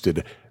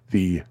posted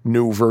the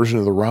new version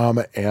of the ROM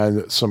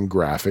and some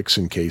graphics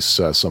in case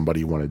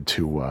somebody wanted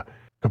to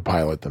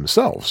compile it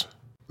themselves.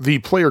 The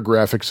player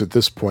graphics at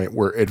this point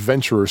were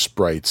adventurer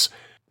sprites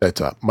that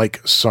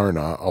Mike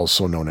Sarna,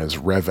 also known as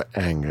Rev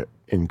Eng,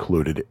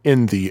 included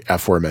in the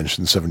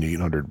aforementioned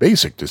 7800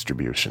 BASIC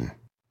distribution.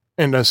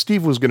 And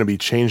Steve was going to be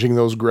changing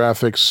those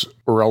graphics,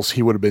 or else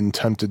he would have been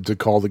tempted to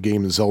call the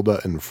game Zelda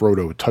and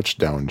Frodo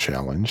Touchdown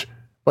Challenge,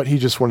 but he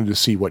just wanted to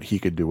see what he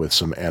could do with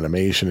some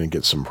animation and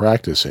get some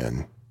practice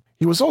in.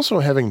 He was also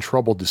having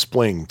trouble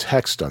displaying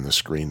text on the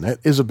screen. That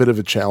is a bit of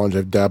a challenge.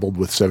 I've dabbled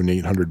with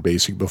 7800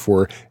 BASIC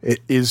before. It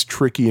is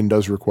tricky and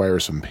does require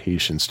some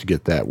patience to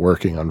get that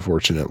working,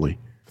 unfortunately.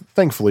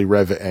 Thankfully,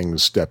 Rev Eng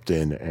stepped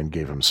in and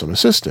gave him some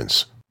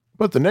assistance.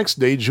 But the next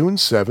day, June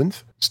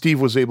 7th, Steve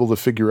was able to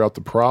figure out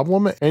the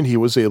problem, and he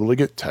was able to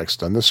get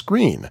text on the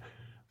screen.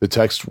 The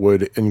text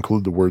would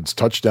include the words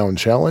Touchdown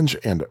Challenge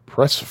and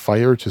Press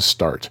Fire to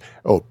start.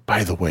 Oh,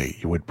 by the way,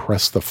 you would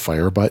press the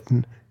fire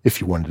button if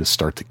you wanted to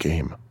start the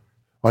game.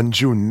 On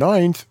June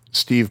 9th,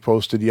 Steve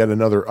posted yet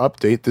another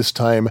update. This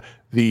time,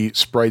 the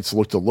sprites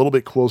looked a little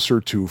bit closer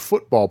to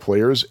football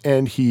players,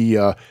 and he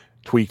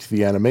tweaked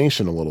the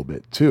animation a little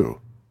bit,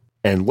 too.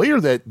 And later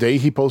that day,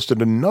 he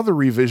posted another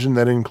revision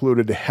that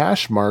included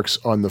hash marks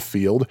on the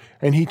field,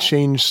 and he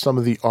changed some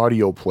of the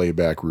audio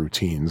playback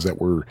routines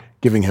that were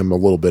giving him a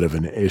little bit of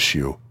an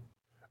issue.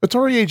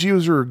 Atari Age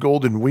user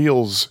Golden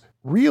Wheels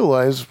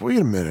realize, wait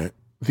a minute,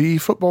 the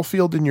football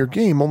field in your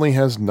game only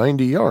has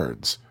 90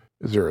 yards.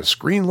 Is there a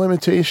screen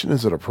limitation?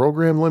 Is it a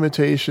program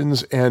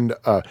limitations? And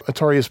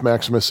Atarius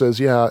Maximus says,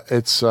 yeah,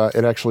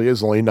 it actually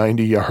is only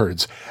 90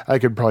 yards. I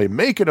could probably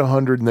make it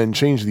 100 and then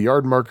change the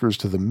yard markers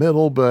to the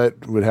middle,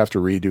 but would have to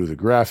redo the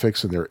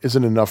graphics, and there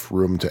isn't enough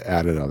room to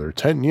add another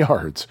 10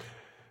 yards.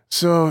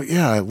 So,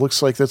 yeah, it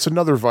looks like that's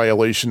another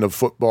violation of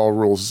football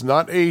rules. It's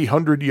not a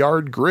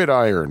 100-yard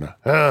gridiron.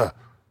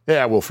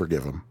 Yeah, we'll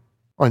forgive him.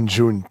 On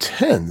June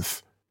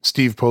 10th,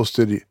 Steve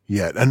posted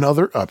yet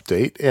another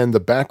update, and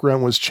the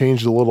background was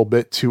changed a little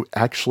bit to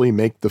actually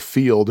make the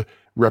field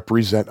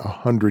represent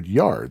 100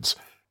 yards.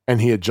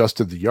 And he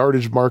adjusted the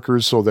yardage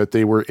markers so that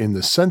they were in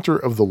the center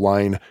of the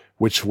line,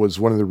 which was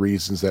one of the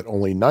reasons that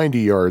only 90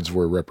 yards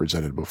were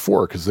represented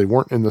before, because they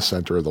weren't in the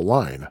center of the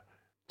line.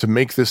 To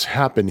make this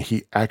happen,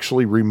 he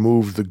actually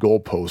removed the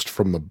goalpost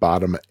from the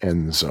bottom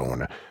end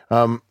zone.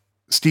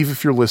 Steve,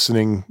 if you're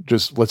listening,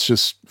 let's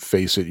just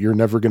face it, you're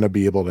never going to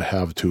be able to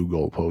have two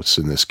goalposts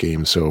in this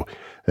game, so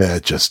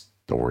just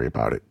don't worry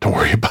about it. Don't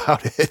worry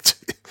about it.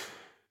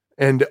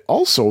 And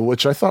also,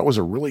 which I thought was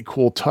a really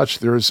cool touch,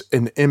 there's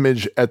an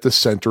image at the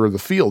center of the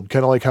field,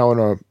 kind of like how in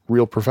a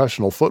real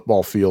professional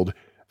football field,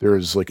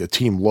 there's like a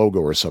team logo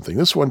or something.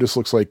 This one just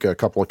looks like a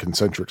couple of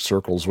concentric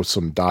circles with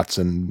some dots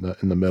in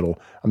the middle.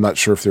 I'm not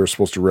sure if they were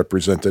supposed to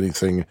represent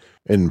anything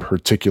in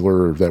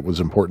particular that was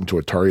important to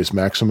Atarius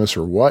Maximus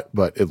or what,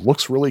 but it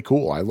looks really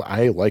cool.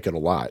 I like it a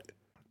lot.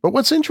 But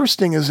what's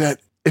interesting is that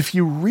if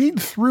you read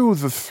through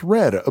the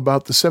thread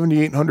about the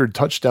 7800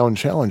 touchdown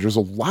challenge, there's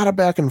a lot of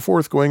back and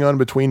forth going on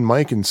between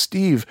Mike and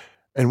Steve,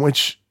 in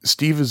which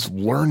Steve is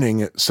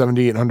learning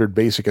 7800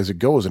 basic as it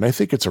goes. And I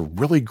think it's a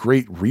really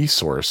great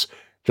resource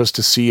just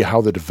to see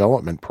how the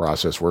development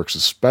process works,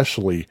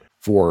 especially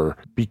for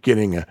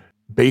beginning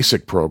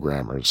basic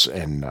programmers.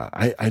 And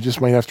I just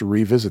might have to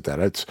revisit that.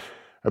 It's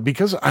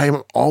because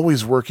I'm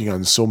always working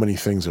on so many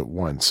things at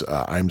once.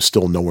 I'm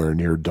still nowhere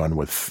near done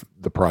with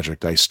the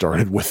project I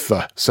started with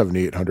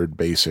 7800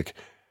 basic.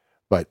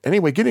 But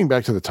anyway, getting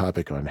back to the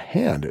topic on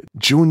hand,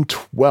 June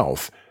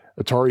 12th,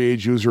 Atari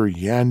Age user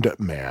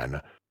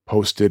Yandman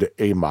posted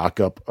a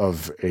mock-up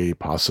of a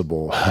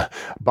possible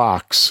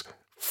box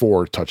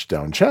for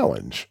Touchdown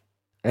Challenge,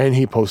 and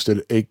he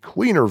posted a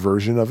cleaner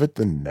version of it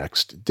the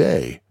next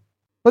day.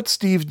 But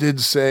Steve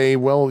did say,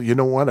 well, you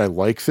know what, I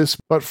like this,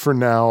 but for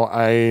now,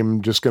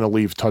 I'm just going to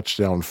leave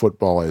Touchdown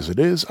Football as it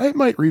is. I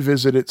might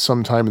revisit it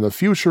sometime in the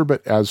future,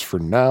 but as for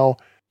now,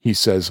 he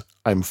says,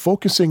 I'm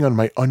focusing on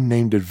my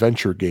unnamed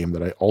adventure game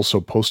that I also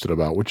posted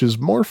about, which is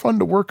more fun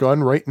to work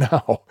on right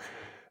now.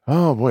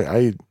 Oh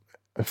boy,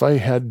 if I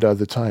had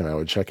the time, I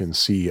would check and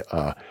see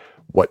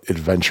what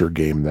adventure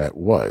game that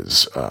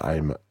was.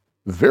 I'm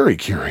very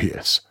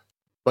curious.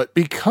 But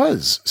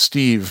because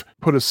Steve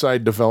put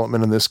aside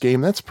development in this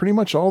game, that's pretty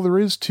much all there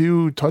is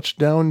to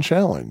Touchdown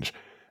Challenge.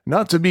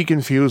 Not to be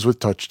confused with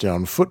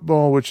Touchdown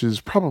Football, which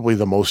is probably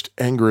the most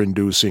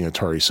anger-inducing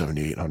Atari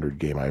 7800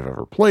 game I've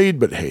ever played,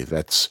 but hey,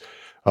 that's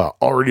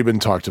already been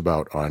talked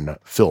about on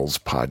Phil's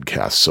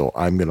podcast, so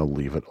I'm going to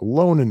leave it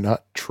alone and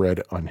not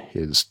tread on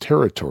his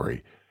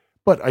territory.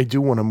 But I do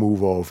want to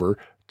move over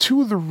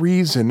to the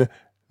reason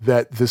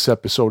that this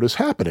episode is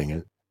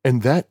happening,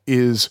 and that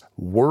is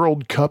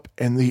World Cup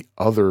and the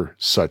other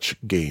such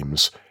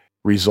games,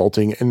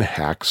 resulting in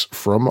hacks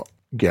from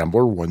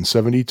Gambler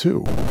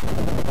 172.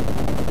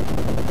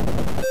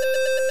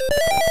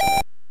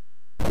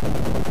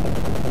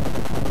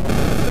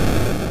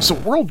 So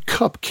World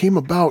Cup came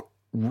about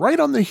right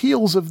on the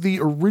heels of the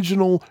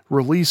original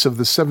release of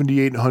the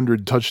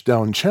 7800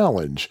 Touchdown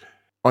Challenge.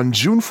 On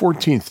June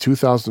 14th,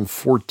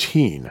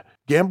 2014,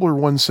 Gambler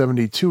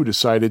 172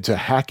 decided to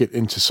hack it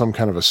into some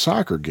kind of a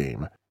soccer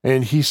game,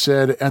 and he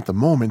said, at the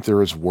moment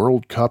there is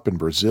World Cup in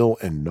Brazil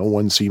and no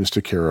one seems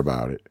to care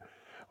about it.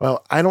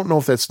 Well, I don't know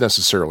if that's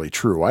necessarily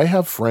true. I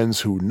have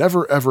friends who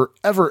never, ever,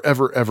 ever,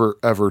 ever, ever,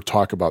 ever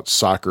talk about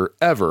soccer,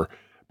 ever,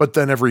 but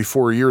then every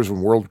 4 years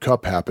when World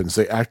Cup happens,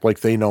 they act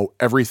like they know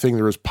everything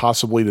there is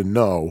possibly to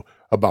know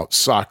about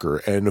soccer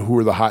and who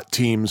are the hot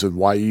teams and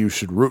why you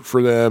should root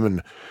for them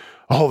and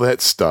all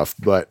that stuff.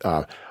 But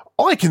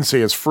all I can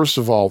say is, first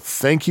of all,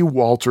 thank you,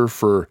 Walter,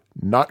 for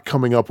not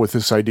coming up with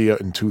this idea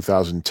in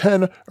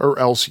 2010, or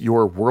else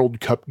your World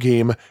Cup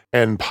game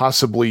and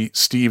possibly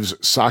Steve's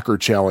soccer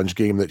challenge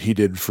game that he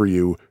did for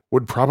you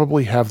would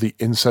probably have the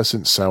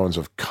incessant sounds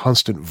of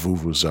constant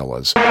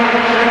vuvuzelas.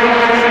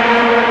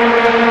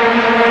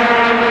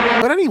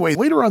 But anyway,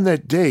 later on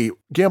that day,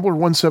 Gambler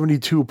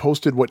 172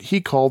 posted what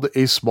he called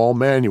a small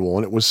manual,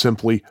 and it was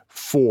simply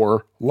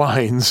 4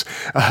 lines.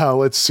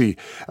 Let's see.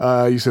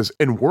 He says,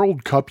 in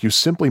World Cup, you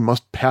simply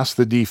must pass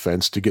the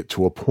defense to get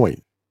to a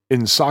point.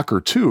 In Soccer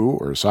 2,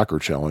 or Soccer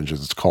Challenge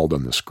as it's called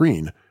on the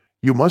screen,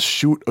 you must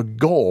shoot a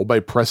goal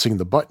by pressing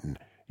the button.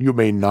 You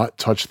may not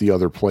touch the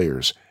other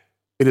players.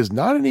 It is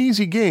not an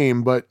easy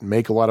game, but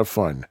make a lot of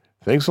fun.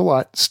 Thanks a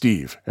lot,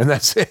 Steve. And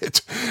that's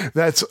it.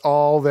 That's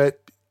all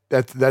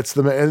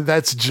and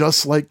that's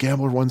just like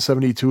Gambler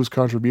 172's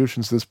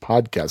contributions to this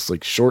podcast,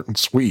 like short and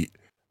sweet.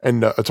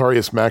 And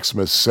Atarius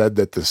Maximus said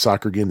that the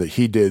soccer game that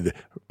he did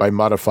by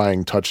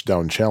modifying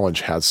Touchdown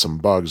Challenge has some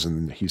bugs.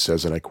 And he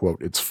says, and I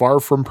quote, "It's far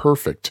from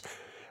perfect."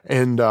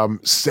 And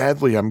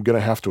sadly, I'm going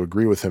to have to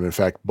agree with him. In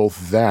fact,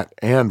 both that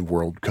and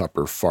World Cup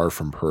are far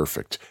from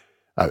perfect.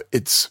 I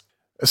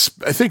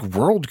think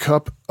World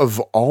Cup, of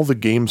all the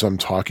games I'm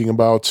talking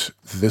about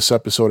this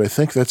episode, I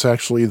think that's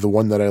actually the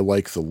one that I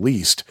like the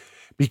least,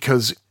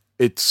 because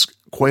it's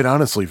quite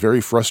honestly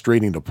very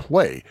frustrating to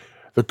play.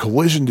 The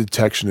collision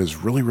detection is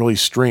really, really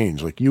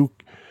strange. Like you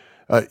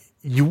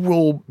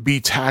will be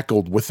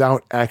tackled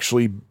without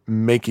actually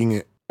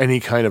making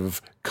any kind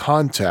of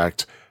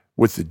contact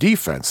with the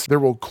defense. There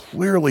will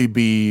clearly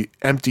be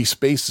empty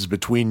spaces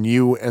between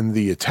you and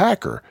the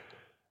attacker.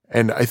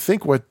 And I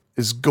think what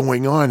is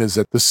going on is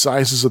that the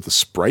sizes of the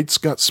sprites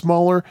got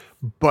smaller,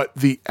 but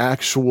the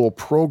actual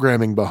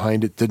programming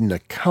behind it didn't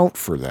account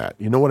for that.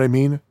 You know what I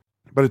mean?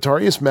 But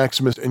Atarius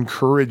Maximus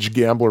encouraged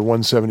Gambler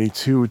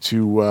 172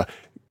 to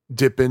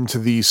dip into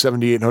the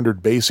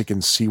 7800 Basic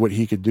and see what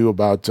he could do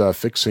about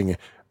fixing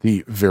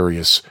the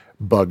various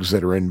bugs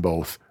that are in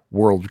both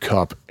World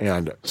Cup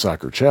and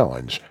Soccer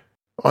Challenge.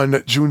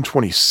 On June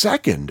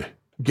 22nd,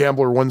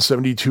 Gambler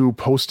 172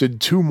 posted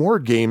 2 more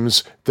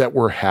games that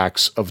were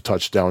hacks of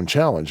Touchdown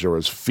Challenge. There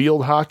was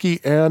field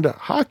hockey and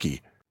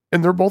hockey,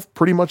 and they're both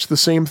pretty much the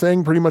same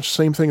thing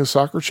as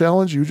Soccer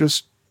Challenge. You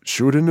just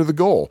shoot into the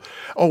goal.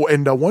 Oh,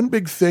 and one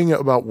big thing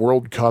about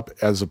World Cup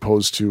as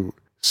opposed to,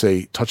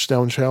 say,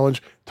 Touchdown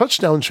Challenge,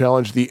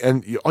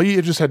 all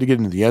you just had to get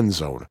into the end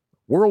zone.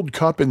 World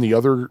Cup and the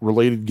other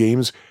related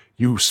games,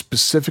 you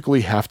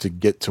specifically have to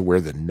get to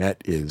where the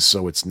net is,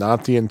 so it's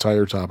not the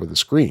entire top of the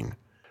screen.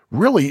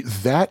 Really,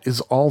 that is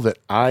all that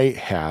I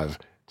have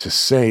to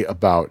say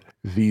about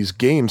these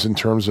games in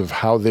terms of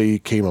how they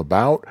came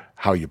about,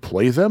 how you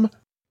play them.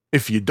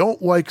 If you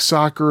don't like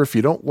soccer, if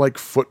you don't like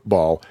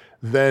football,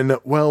 then,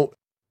 well,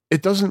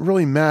 it doesn't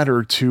really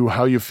matter to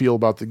how you feel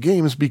about the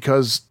games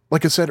because,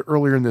 like I said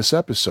earlier in this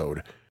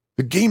episode,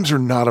 the games are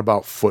not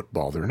about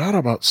football. They're not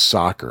about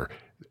soccer.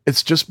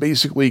 It's just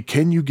basically,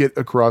 can you get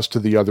across to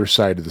the other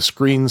side of the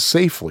screen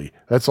safely?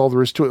 That's all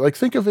there is to it. Like,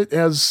 think of it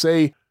as,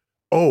 say,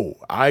 oh,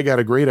 I got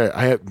a great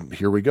idea.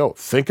 Here we go.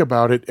 Think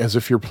about it as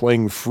if you're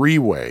playing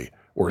Freeway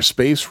or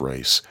Space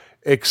Race,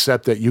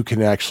 except that you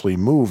can actually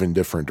move in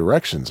different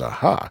directions.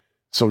 Aha.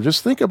 So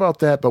just think about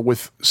that, but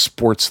with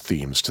sports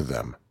themes to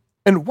them.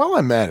 And while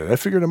I'm at it, I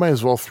figured I might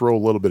as well throw a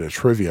little bit of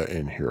trivia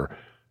in here.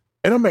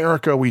 In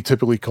America, we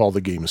typically call the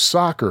game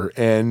soccer,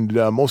 and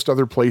most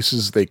other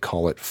places, they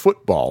call it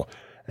football.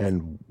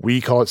 And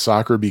we call it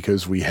soccer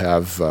because we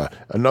have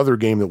another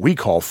game that we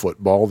call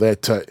football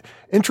that,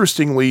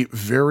 interestingly,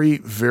 very,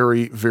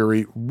 very,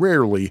 very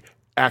rarely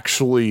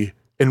actually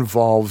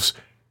involves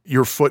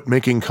your foot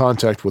making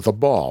contact with a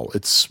ball.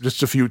 It's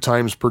just a few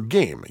times per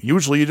game.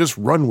 Usually you just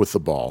run with the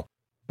ball.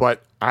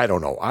 But I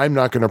don't know. I'm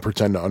not going to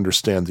pretend to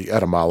understand the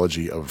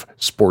etymology of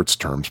sports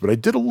terms, but I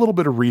did a little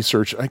bit of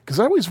research because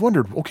I always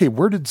wondered, okay,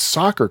 where did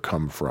soccer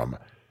come from?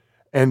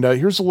 And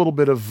here's a little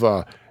bit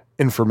of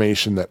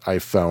information that I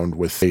found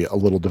with a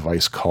little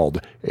device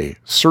called a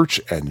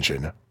search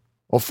engine.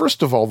 Well,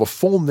 first of all, the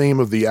full name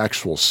of the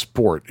actual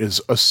sport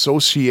is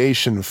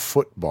Association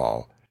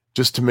Football,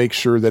 just to make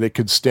sure that it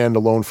could stand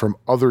alone from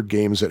other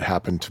games that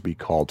happen to be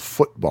called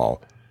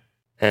football.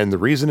 And the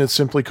reason it's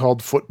simply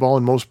called football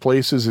in most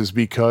places is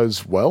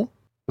because, well,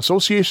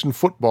 Association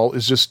Football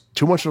is just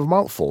too much of a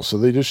mouthful, so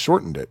they just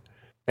shortened it.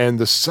 And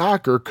the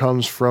soccer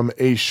comes from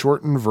a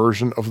shortened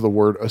version of the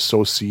word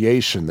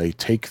association. They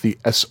take the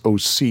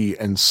SOC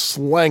and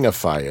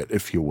slangify it,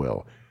 if you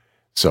will.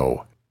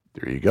 So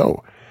there you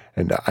go.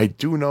 And I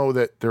do know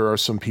that there are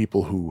some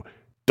people who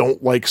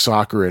don't like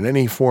soccer in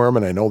any form,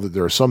 and I know that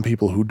there are some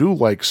people who do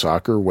like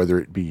soccer, whether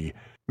it be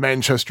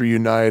Manchester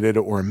United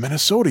or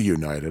Minnesota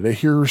United. I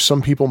hear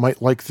some people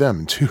might like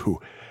them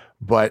too.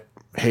 But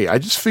hey, I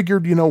just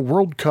figured,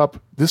 World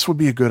Cup, this would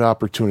be a good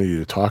opportunity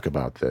to talk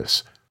about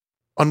this.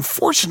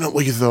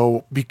 Unfortunately,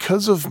 though,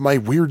 because of my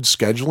weird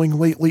scheduling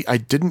lately, I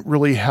didn't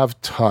really have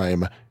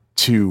time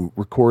to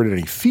record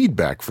any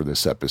feedback for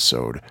this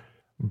episode.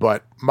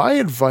 But my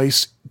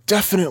advice,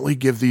 definitely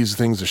give these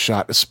things a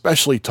shot,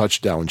 especially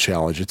Touchdown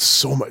Challenge.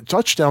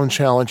 Touchdown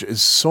Challenge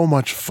is so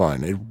much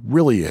fun. It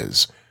really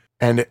is.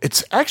 And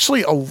it's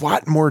actually a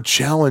lot more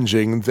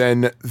challenging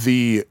than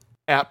the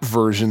app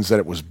versions that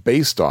it was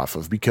based off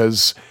of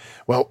because,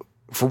 well,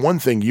 for one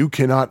thing, you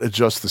cannot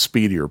adjust the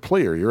speed of your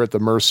player. You're at the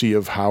mercy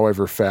of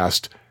however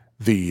fast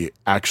the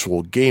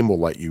actual game will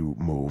let you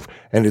move.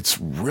 And it's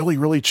really,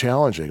 really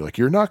challenging. Like,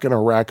 you're not going to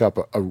rack up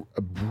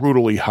a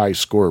brutally high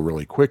score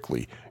really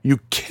quickly. You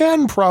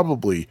can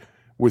probably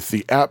with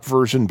the app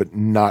version, but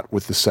not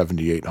with the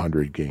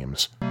 7800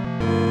 games.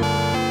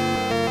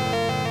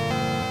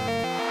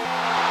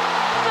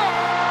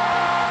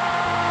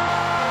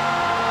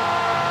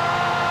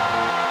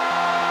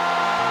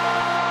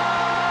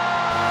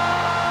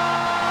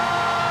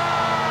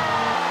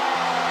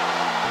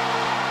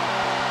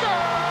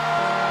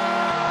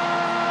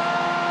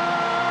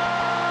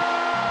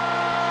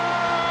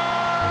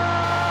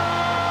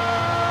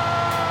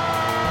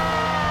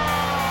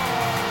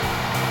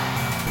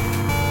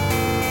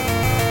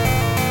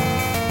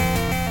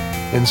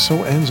 And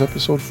so ends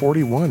episode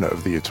 41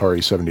 of the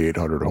Atari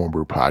 7800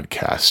 Homebrew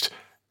Podcast.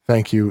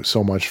 Thank you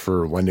so much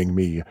for lending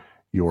me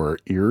your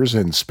ears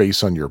and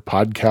space on your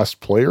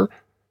podcast player.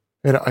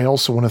 And I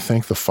also want to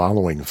thank the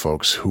following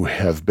folks who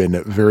have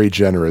been very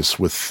generous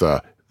with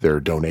their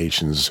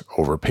donations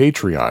over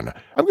Patreon.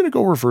 I'm going to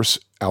go reverse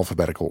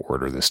alphabetical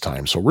order this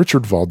time. So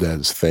Richard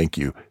Valdez, thank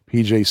you.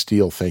 PJ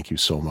Steele, thank you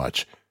so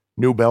much.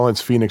 New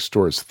Balance Phoenix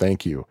Stores,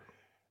 thank you.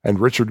 And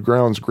Richard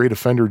Grounds, Great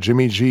Offender,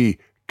 Jimmy G,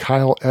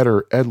 Kyle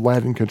Etter, Ed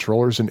Ladin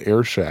Controllers, and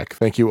Air Shack.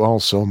 Thank you all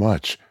so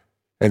much.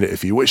 And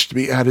if you wish to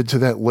be added to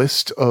that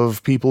list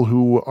of people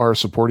who are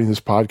supporting this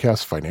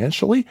podcast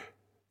financially,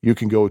 you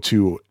can go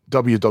to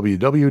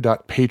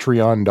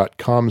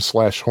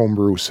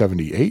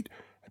www.patreon.com/homebrew78.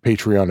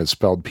 Patreon is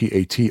spelled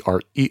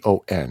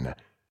Patreon.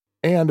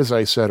 And as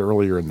I said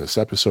earlier in this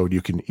episode,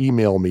 you can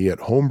email me at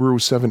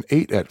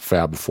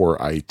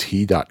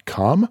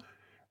homebrew78@fab4it.com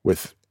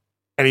with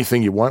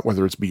anything you want,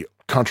 whether it's be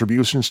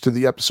contributions to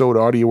the episode,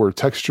 audio or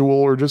textual,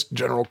 or just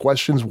general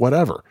questions,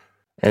 whatever.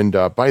 And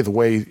by the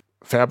way,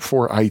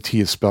 Fab4IT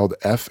is spelled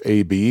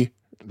FAB,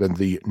 then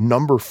the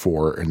number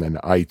 4, and then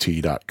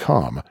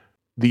IT.com.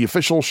 The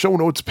official show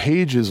notes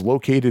page is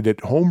located at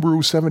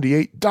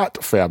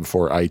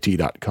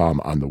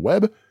homebrew78.fab4it.com on the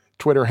web.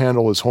 Twitter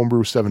handle is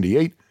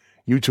homebrew78.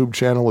 YouTube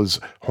channel is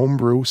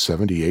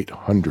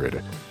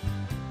homebrew7800.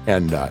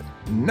 And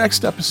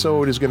next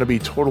episode is going to be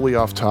totally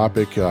off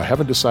topic. I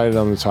haven't decided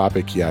on the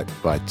topic yet,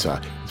 but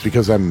it's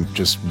because I'm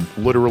just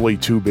literally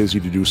too busy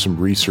to do some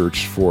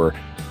research for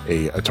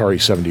a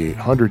Atari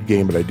 7800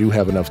 game, but I do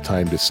have enough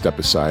time to step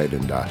aside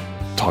and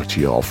talk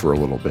to you all for a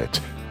little bit.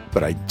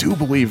 But I do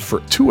believe for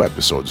 2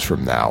 episodes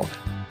from now,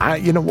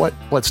 you know what?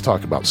 Let's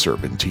talk about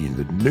Serpentine,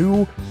 the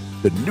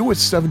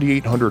newest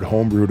 7800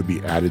 homebrew to be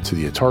added to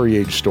the Atari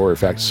Age store. In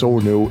fact, so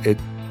new,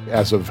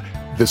 as of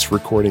this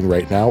recording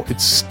right now,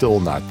 it's still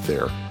not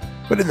there.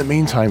 But in the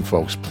meantime,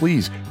 folks,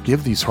 please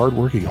give these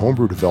hardworking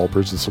homebrew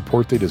developers the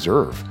support they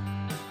deserve.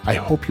 I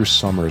hope your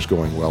summer is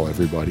going well,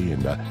 everybody,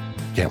 and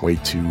can't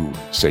wait to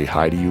say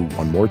hi to you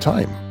one more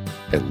time.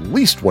 At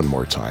least one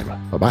more time.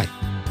 Bye-bye.